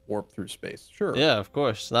I can warp through space. Sure. Yeah, of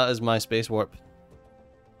course. That is my space warp.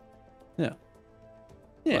 Yeah.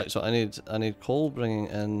 Yeah. Right, so I need coal bringing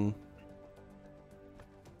in.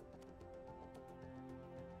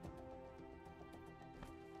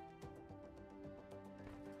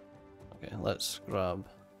 Okay, let's grab.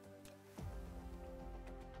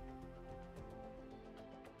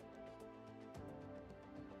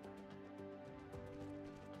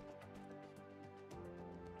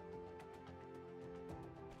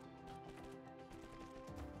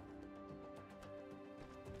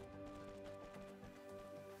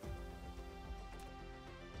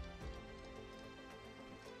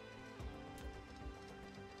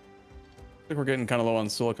 I think we're getting kind of low on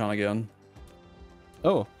silicon again.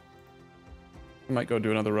 Oh. I might go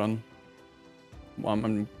do another run.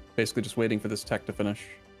 I'm basically just waiting for this tech to finish.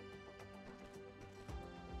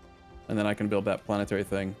 And then I can build that planetary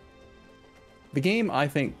thing. The game, I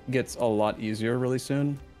think, gets a lot easier really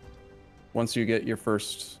soon. Once you get your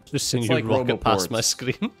first... Just seeing you rocket past my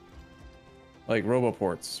screen. Like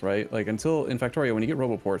Roboports, right? Like until in Factorio, when you get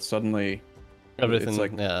Roboports, suddenly everything it's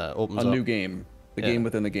like opens a up. new game. The game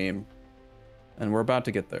within the game. And we're about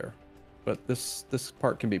to get there. But this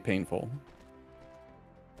part can be painful.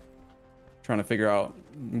 Trying to figure out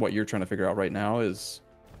what you're trying to figure out right now is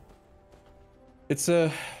it's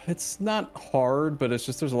not hard, but it's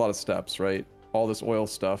just there's a lot of steps, right? All this oil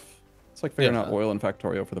stuff. It's like figuring out oil in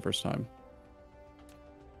Factorio for the first time.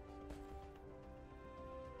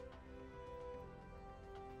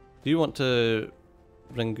 Do you want to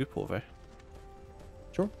bring Goop over?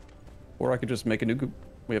 Sure. Or I could just make a new Goop.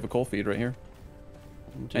 We have a coal feed right here.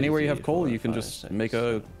 2, Anywhere 3, you have coal, 4, you can 5, just 6, make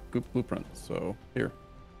a Goop blueprint. So here.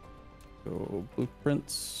 So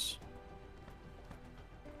blueprints.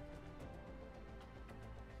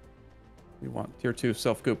 We want tier 2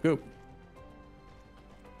 self goop goop.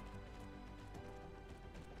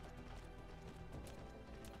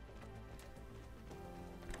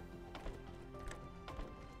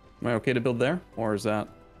 Am I okay to build there, or is that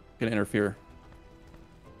gonna interfere?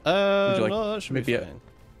 No, that should be fine.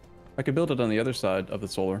 I could build it on the other side of the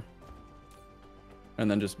solar, and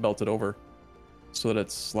then just belt it over. so that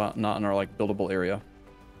it's not in our like buildable area.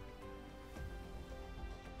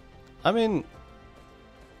 I mean,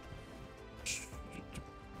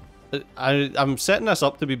 I'm setting this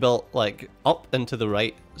up to be built like up and to the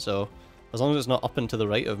right, so as long as it's not up and to the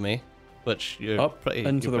right of me, which you're Up pretty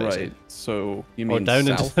and to the right. safe. So you Or mean down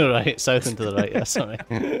south? and to the right, south and to the right. Yeah, sorry.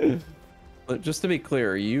 But just to be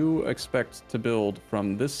clear, you expect to build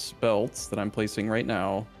from this belt that I'm placing right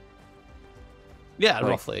now. Yeah, Like-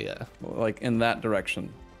 roughly. Yeah. Like in that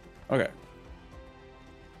direction. Okay.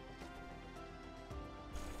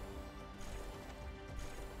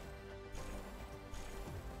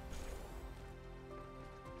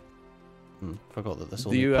 Forgot that this.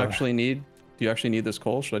 Do you actually need this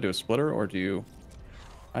coal? Should I do a splitter or do you?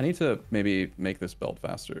 I need to maybe make this belt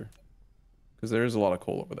faster because there is a lot of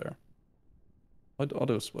coal over there. I'll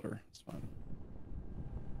do a splitter. It's fine.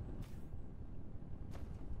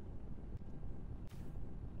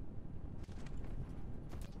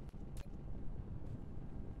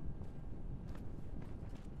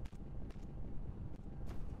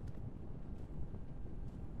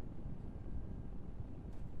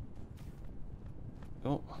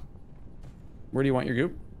 Oh. Where do you want your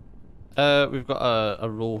goop? We've got a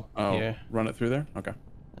row here. Run it through there? Okay.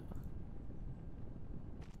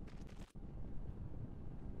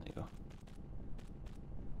 There you go.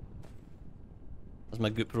 That's my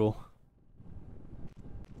goop row.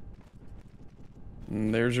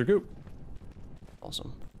 And there's your goop.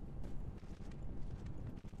 Awesome.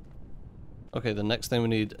 Okay, the next thing we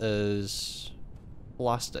need is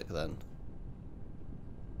plastic then,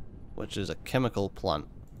 which is a chemical plant.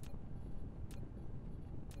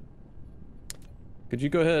 Could you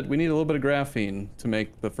go ahead? We need a little bit of graphene to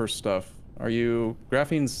make the first stuff.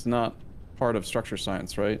 Graphene's not part of structure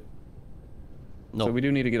science, right? No. So we do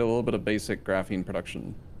need to get a little bit of basic graphene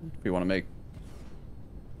production if we want to make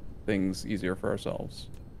things easier for ourselves.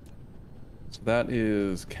 So that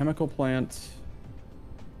is chemical plant.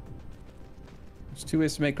 There's two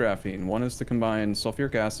ways to make graphene. One is to combine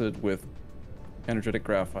sulfuric acid with energetic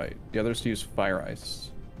graphite. The other is to use fire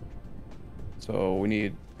ice. So we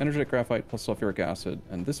need energetic graphite plus sulfuric acid,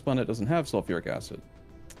 and this planet doesn't have sulfuric acid.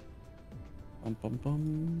 Bum, bum,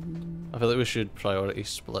 bum. I feel like we should priority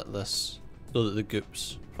split this so that the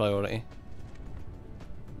goop's priority.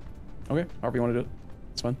 Okay, however you want to do it.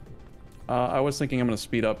 It's fine. I was thinking I'm going to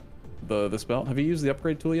speed up this belt. Have you used the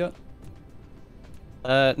upgrade tool yet?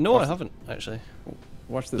 No, I haven't actually.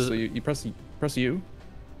 Watch this. So you press U.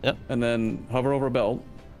 Yep. And then hover over a belt.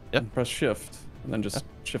 Yep. And press shift, and then just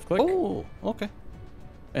shift click. Oh, okay.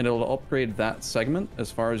 And it'll upgrade that segment as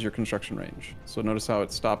far as your construction range. So notice how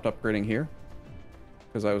it stopped upgrading here,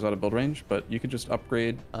 because I was out of build range. But you could just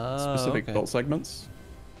upgrade specific belt segments.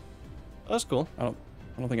 That's cool. I don't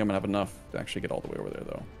think I'm gonna have enough to actually get all the way over there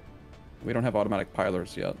though. We don't have automatic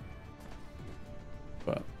pilers yet.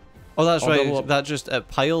 But oh, that's right. That just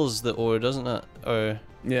piles the ore, doesn't it? Or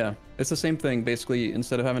yeah, it's the same thing. Basically,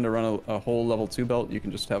 instead of having to run a whole level 2 belt, you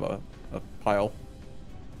can just have a pile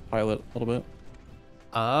it a little bit.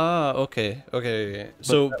 ah, okay, okay.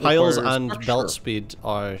 So piles and belt speed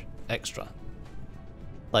are extra.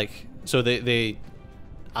 Like, so they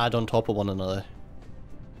add on top of one another.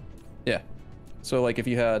 Yeah. So like if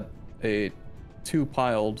you had a 2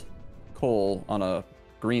 piled coal on a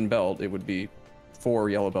green belt, it would be 4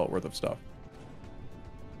 yellow belt worth of stuff.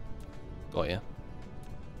 Got ya.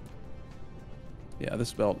 Yeah,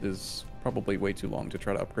 this belt is probably way too long to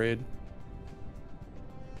try to upgrade.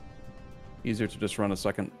 Easier to just run a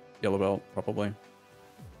second yellow belt, probably.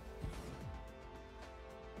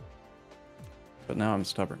 But now I'm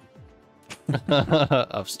stubborn.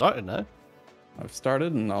 I've started now. I've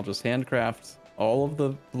started, and I'll just handcraft all of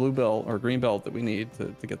the blue belt or green belt that we need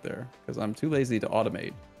to get there, because I'm too lazy to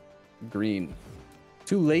automate. Green.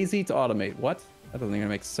 Too lazy to automate. What? That doesn't even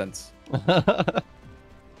make sense.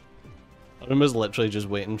 Arumba's literally just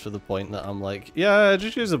waiting for the point that I'm like, yeah,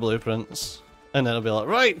 just use the blueprints. And then I'll be like,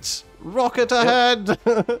 right, rocket ahead!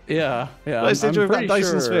 Yeah, yeah. Let's do that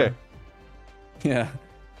Dyson sphere. Yeah,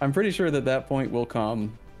 I'm pretty sure that point will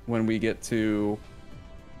come when we get to...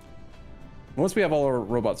 Once we have all our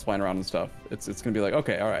robots flying around and stuff, it's gonna be like,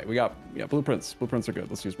 okay, all right, we got blueprints. Blueprints are good.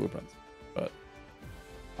 Let's use blueprints. But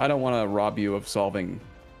I don't want to rob you of solving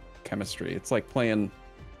chemistry. It's like playing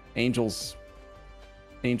Angel's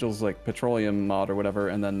like petroleum mod or whatever,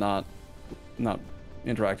 and then not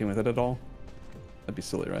interacting with it at all. That'd be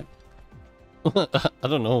silly, right? I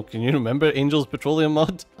don't know. Can you remember Angel's petroleum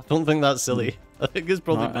mod? I don't think that's silly. I think it's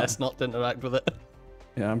probably best not to interact with it.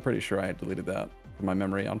 Yeah, I'm pretty sure I deleted that from my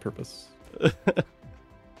memory on purpose.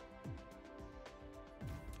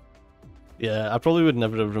 Yeah, I probably would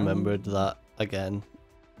never have remembered that again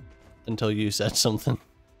until you said something.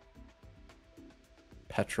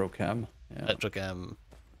 Petrochem. Yeah. Petrochem.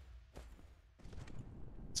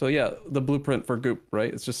 So yeah, the blueprint for goop,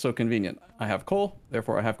 right? It's just so convenient. I have coal,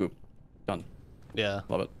 therefore I have goop. Done. Yeah.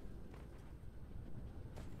 Love it.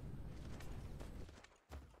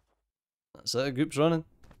 That's it, goop's running.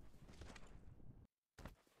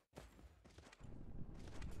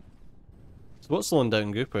 So what's slowing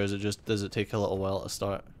down goop, or is it just, does it take a little while to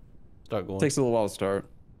start going? Takes a little while to start.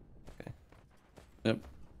 Okay. Yep.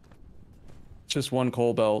 Just one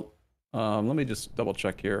coal belt. Let me just double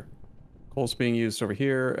check here. Coal's being used over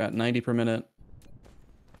here at 90 per minute.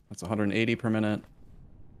 That's 180 per minute.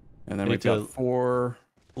 And then we've got 4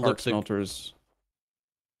 arc smelters.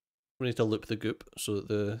 We need to loop the goop so that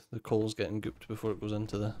the coal's getting gooped before it goes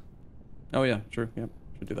into the... Oh yeah, true. Yep,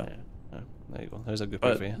 should do that. Yeah. Oh, there you go. There's a goop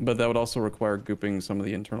for you. But that would also require gooping some of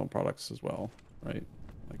the internal products as well, right?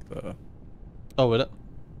 Like the... Oh, would it?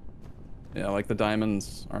 Yeah, like the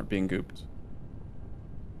diamonds aren't being gooped.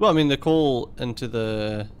 Well, I mean, the coal into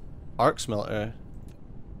the arc smelter...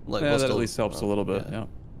 Like, yeah, that at least helps a little bit, yeah.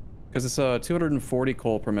 Because it's 240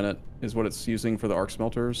 coal per minute is what it's using for the arc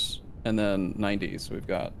smelters, and then 90, so we've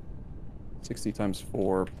got 60 times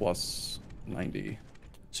 4 plus 90.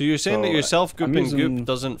 So you're saying that your self-gooping goop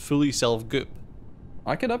doesn't fully self-goop?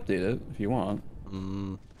 I could update it if you want.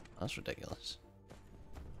 That's ridiculous.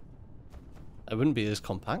 It wouldn't be as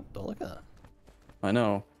compact, though. Look at that. I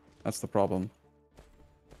know. That's the problem.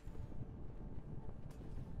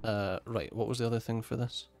 Right, what was the other thing for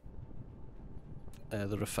this?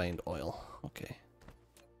 The refined oil. Okay.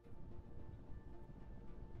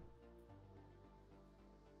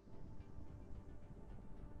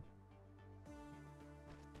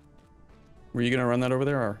 Were you gonna run that over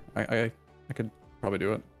there, or I could probably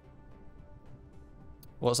do it.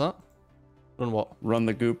 What's that? Run what? Run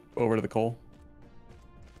the goop over to the coal.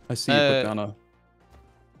 I see you put down a...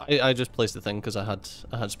 I just placed the thing because I had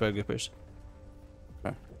spare goopers.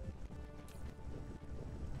 Okay.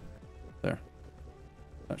 There.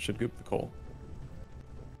 That should goop the coal.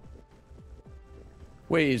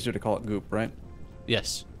 Way easier to call it goop, right?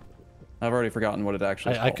 Yes. I've already forgotten what it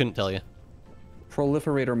actually is I couldn't tell you.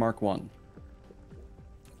 Proliferator Mark 1.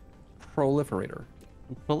 Proliferator.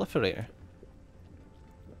 Proliferator.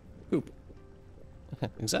 Goop.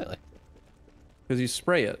 Exactly. Because you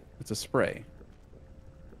spray it. It's a spray.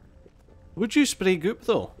 Would you spray goop,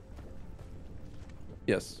 though?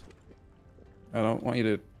 Yes. I don't want you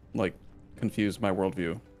to, like, confuse my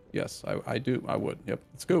worldview. Yes, I do. I would. Yep.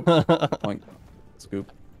 Scoop. Point.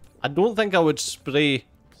 Scoop. I don't think I would spray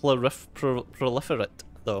proliferate,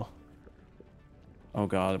 though. Oh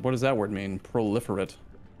god, what does that word mean? Proliferate.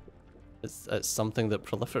 It's something that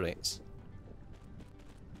proliferates.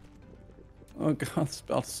 Oh god, this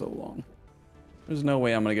belt's so long. There's no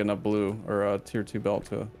way I'm gonna get enough blue or a tier 2 belt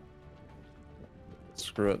to...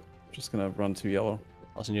 Screw it. Just gonna run 2 yellow.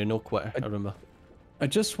 Listen, you're no quitter, Arumba. I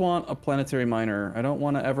just want a planetary miner. I don't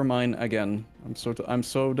want to ever mine again. I'm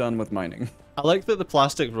so done with mining. I like that the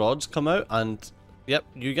plastic rods come out and, yep,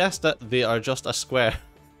 you guessed it, they are just a square.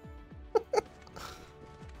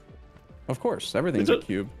 Of course, everything's a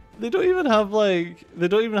cube. They don't even have like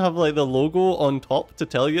the logo on top to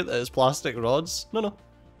tell you that it's plastic rods. No.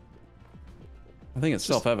 I think it's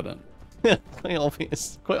self-evident. Yeah, quite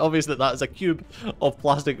obvious. Quite obvious that that is a cube of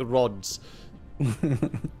plastic rods.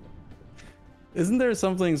 Isn't there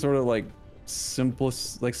something sort of like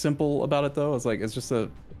simple about it though? It's like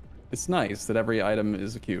it's nice that every item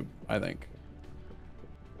is a cube, I think.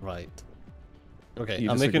 Right. Okay,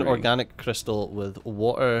 I'm making organic crystal with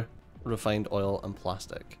water, refined oil, and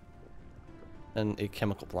plastic. And a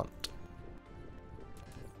chemical plant.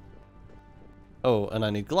 Oh, and I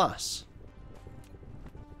need glass.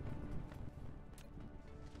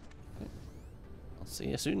 I'll see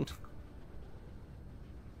you soon.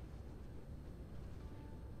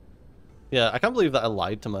 Yeah, I can't believe that I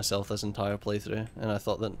lied to myself this entire playthrough, and I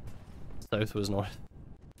thought that south was north.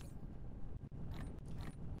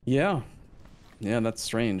 Yeah. Yeah, that's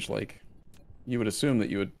strange. Like, you would assume that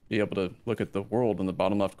you would be able to look at the world in the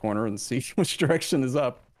bottom left corner and see which direction is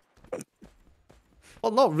up.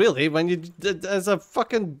 Well, not really, when you... It's a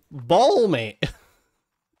fucking ball, mate.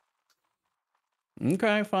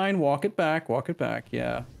 Okay, fine. Walk it back,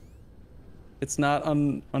 yeah. It's not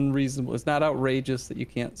unreasonable. It's not outrageous that you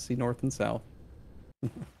can't see north and south.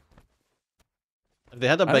 If they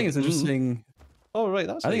had a big... I think it's interesting. Oh, right,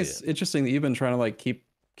 that's... I think it's interesting that you've been trying to like keep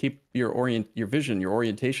your vision, your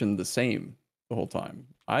orientation the same the whole time.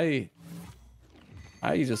 I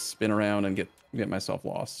just spin around and get myself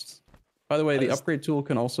lost. By the way, the upgrade tool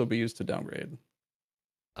can also be used to downgrade.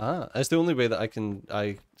 Ah, it's the only way that I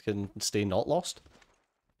can stay not lost.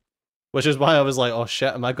 Which is why I was like, oh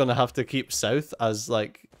shit, am I gonna have to keep south as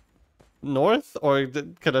like north, or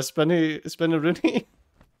can I spin a Rooney?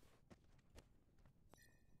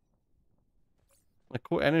 My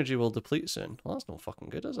core energy will deplete soon. Well, that's not fucking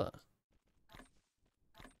good, is it?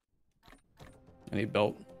 I need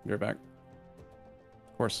belt. Be right back.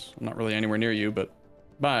 Of course, I'm not really anywhere near you, but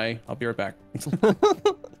bye. I'll be right back.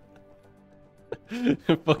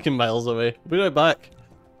 Fucking miles away. Be right back.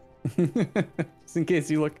 Just in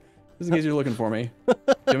case you're looking for me. Do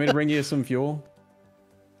you want me to bring you some fuel?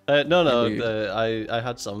 No, I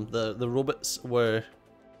had some. The robots were.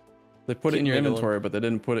 They put it in your inventory, but they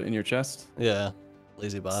didn't put it in your chest. Yeah,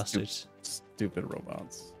 lazy bastards. Stupid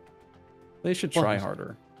robots. They should try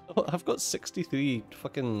harder. Oh, I've got 63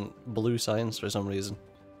 fucking blue science for some reason.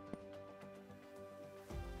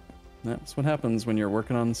 That's what happens when you're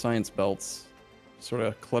working on science belts. Sort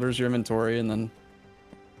of clutters your inventory, and then,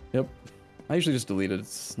 yep. I usually just delete it.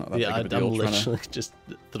 It's not that big of a deal. I'm literally just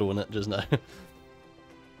throwing it just now.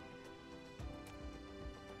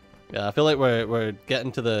 Yeah, I feel like we're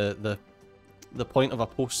getting to the point of a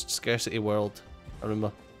post-scarcity world,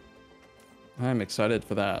 Arumba. I'm excited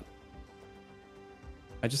for that.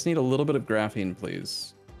 I just need a little bit of graphene,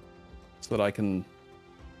 please, so that I can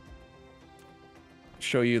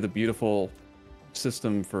show you the beautiful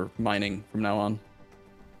system for mining from now on.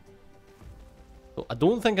 So I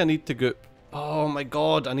don't think I need to go. Oh my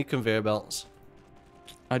god, I need conveyor belts.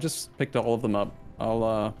 I just picked all of them up.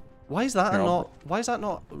 I'll Why is that Why is that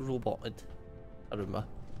not roboted? Arumba.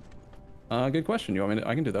 Good question. You want me to?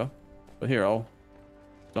 I can do that. But here, I'll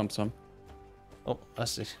dump some. Oh, I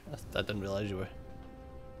see. I didn't realize you were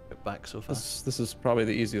back so fast. This is probably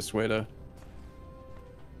the easiest way to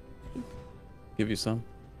give you some.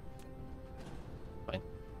 Fine.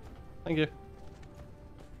 Thank you.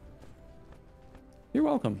 You're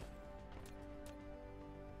welcome.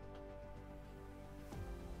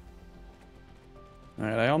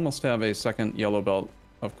 Alright, I almost have a second yellow belt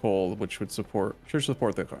of coal, which should support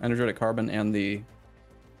the energetic carbon and the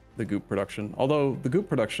goop production. Although the goop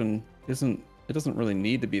production doesn't really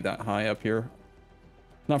need to be that high up here.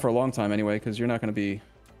 Not for a long time anyway, because you're not gonna be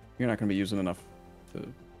using enough to.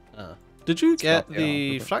 Did you get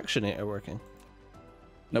the fractionator working?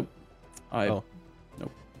 Nope. Nope.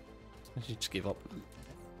 You just gave up.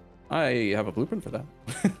 I have a blueprint for that.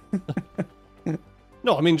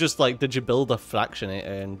 No, I mean just like, did you build a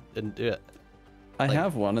fractionator and do it? I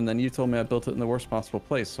have one, and then you told me I built it in the worst possible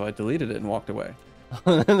place, so I deleted it and walked away.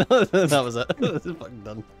 That was it. This is fucking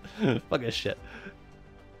done. Fucking shit.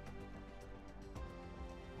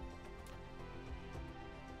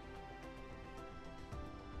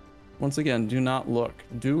 Once again, do not look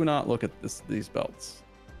at these belts.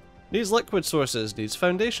 Needs liquid sources, needs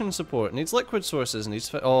foundation support, needs liquid sources, needs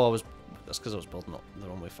that's because I was building up the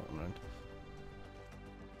wrong way fucking around.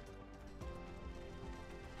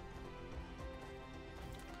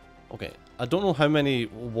 Okay, I don't know how many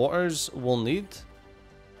waters we'll need.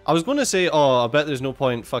 I was going to say, oh, I bet there's no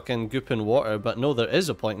point fucking gooping water, but no, there is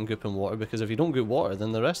a point in gooping water, because if you don't goop water,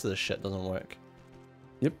 then the rest of this shit doesn't work.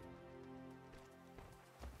 Yep.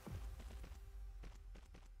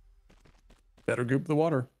 Better goop the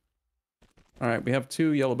water. Alright, we have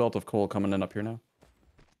 2 yellow belt of coal coming in up here now.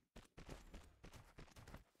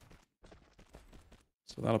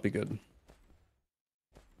 So that'll be good.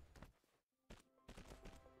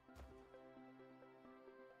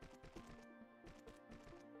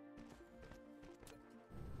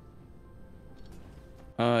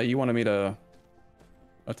 You wanted me to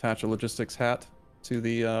attach a logistics hat to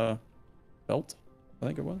the belt? I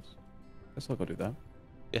think it was. Guess I'll go do that.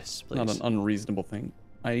 Yes, please. Not an unreasonable thing.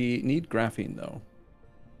 I need graphene though.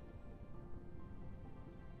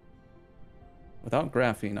 Without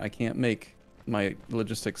graphene, I can't make my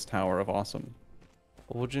logistics tower of awesome.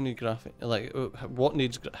 What do you need graphene? Like, what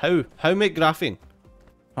needs? How make graphene?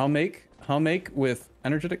 I'll make with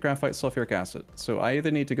energetic graphite sulfuric acid. So I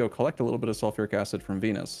either need to go collect a little bit of sulfuric acid from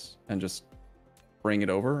Venus and just bring it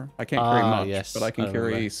over. I can't carry much, yes, but I can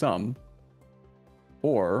carry some.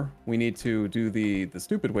 Or we need to do the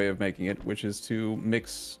stupid way of making it, which is to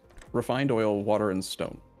mix refined oil, water, and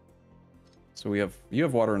stone. So you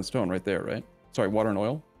have water and stone right there, right? Sorry, water and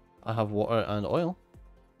oil. I have water and oil.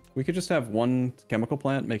 We could just have one chemical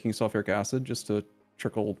plant making sulfuric acid just to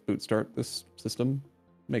trickle bootstart this system.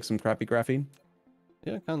 Make some crappy graphene.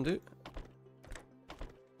 Yeah, I can do.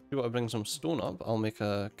 If you want to bring some stone up, I'll make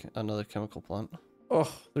another chemical plant.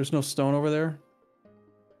 Oh, there's no stone over there?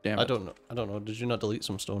 Damn it. I don't know. Did you not delete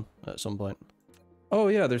some stone at some point? Oh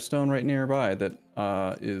yeah, there's stone right nearby that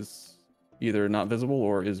is either not visible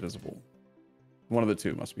or is visible. One of the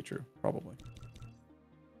two must be true, probably.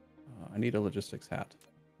 I need a logistics hat.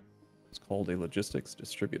 It's called a logistics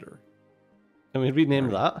distributor. Can we rename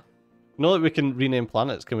that? Know that we can rename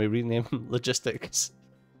planets. Can we rename logistics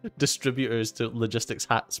distributors to logistics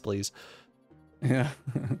hats, please? Yeah.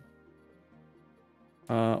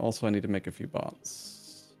 Also, I need to make a few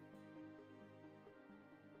bots.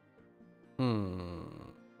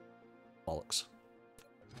 Bollocks.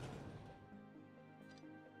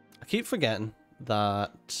 I keep forgetting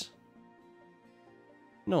that...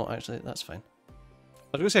 No, actually, that's fine.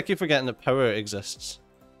 I was going to say I keep forgetting that power exists.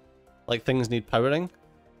 Like, things need powering.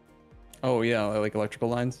 Oh, yeah, like electrical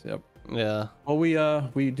lines? Yep. Yeah.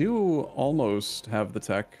 Well, we do almost have the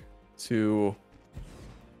tech to...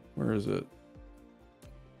 Where is it?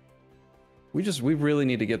 We really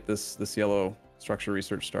need to get this yellow structure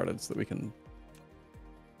research started so that we can...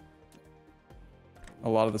 A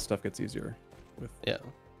lot of the stuff gets easier with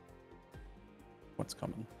what's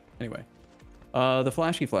coming. Anyway. The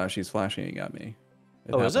flashy's flashing at me.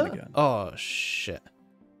 Oh, is it? Again. Oh, shit.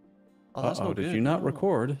 Oh, that's not did good. you not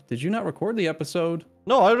record? Did you not record the episode?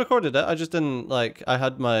 No, I recorded it. I just didn't, like, I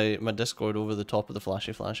had my Discord over the top of the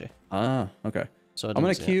flashy. Ah, okay. So I'm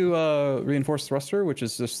going to queue reinforced thruster, which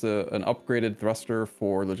is just an upgraded thruster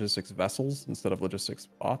for logistics vessels instead of logistics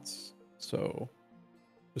bots. So,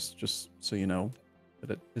 just so you know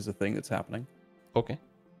that it is a thing that's happening. Okay.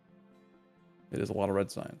 It is a lot of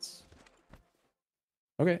red science.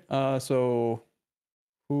 Okay, so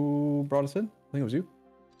who brought us in? I think it was you.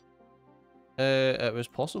 It was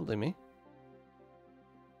possibly me.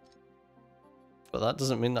 But that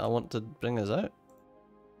doesn't mean that I want to bring us out.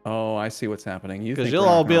 Oh, I see what's happening. Because you'll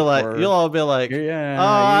all be like, yeah,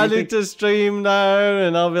 I need to stream now,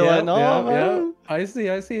 and I'll be like, no, man. I see.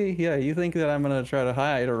 Yeah, you think that I'm gonna try to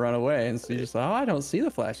hide or run away, and so you just, I don't see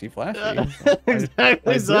the flashy.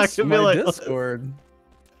 Exactly. So I can be like, Discord.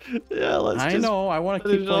 Yeah, I know. I want to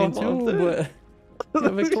keep playing too,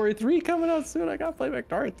 but Victoria 3 coming out soon. I gotta play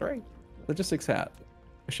Victoria 3. Logistics hat.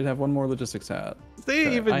 I should have one more logistics hat. See,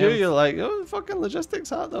 okay, even you're like, oh, fucking logistics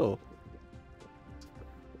hat though.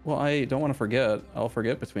 Well, I don't want to forget. I'll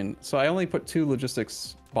forget between. So I only put 2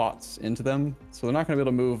 logistics bots into them, so they're not going to be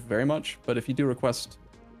able to move very much. But if you do request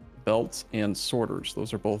belts and sorters,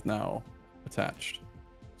 those are both now attached.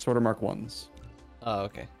 Sorter Mark 1s. Oh,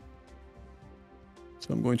 okay.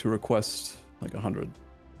 So I'm going to request like 100.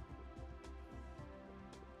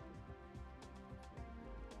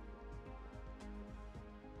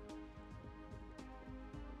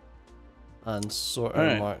 And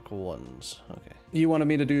sorter Mark 1s. Okay. You wanted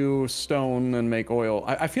me to do stone and make oil.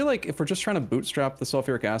 I feel like if we're just trying to bootstrap the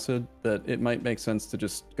sulfuric acid, that it might make sense to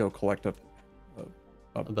just go collect a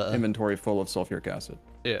inventory full of sulfuric acid.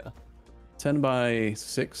 Yeah. 10 by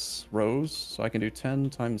 6 rows, so I can do 10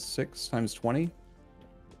 times 6 times 20.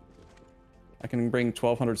 I can bring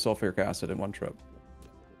 1,200 sulfuric acid in one trip.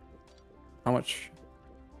 How much,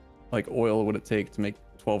 like, oil would it take to make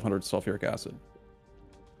 1,200 sulfuric acid?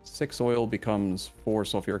 6 oil becomes 4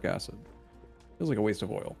 sulfuric acid. Feels like a waste of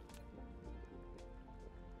oil.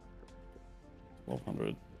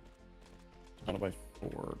 1,200 divided by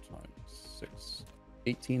 4 times 6.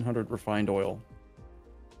 1,800 refined oil.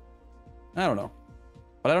 I don't know.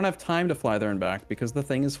 But I don't have time to fly there and back because the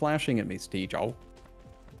thing is flashing at me, Steve-o.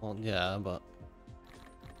 Well, yeah, but...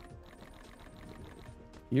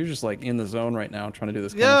 You're just like in the zone right now trying to do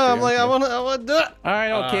this. Yeah, I'm like, I want to do it. All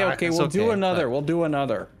right, okay. We'll do another. We'll do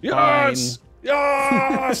another. Yes! Fine.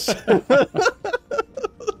 Yes! All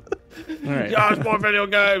right. Yes, more video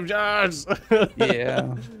games, yes!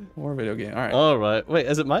 Yeah, more video game. All right. All right. Wait,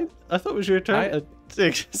 is it mine? I thought it was your turn.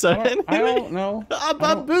 I don't know.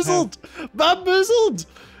 Bamboozled! Bamboozled!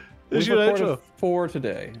 Is your intro 4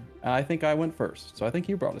 today? I think I went first, so I think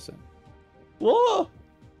you brought us in. What?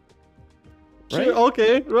 Right? Sure,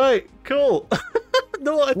 okay, right, cool.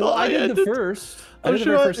 No, I thought I did the first. I'm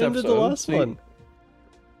sure I ended the last one.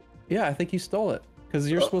 Yeah, I think you stole it because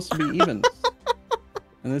you're supposed to be evens,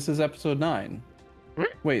 and this is episode 9.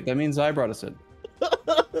 Wait, that means I brought us in.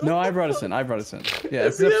 No, I brought us in. Yeah,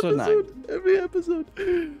 it's episode 9. Every episode.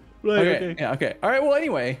 Right. Okay. Yeah. Okay. All right. Well,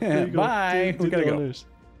 anyway, bye. We gotta go. Honors.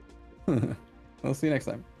 We'll see you next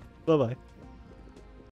time. Bye bye.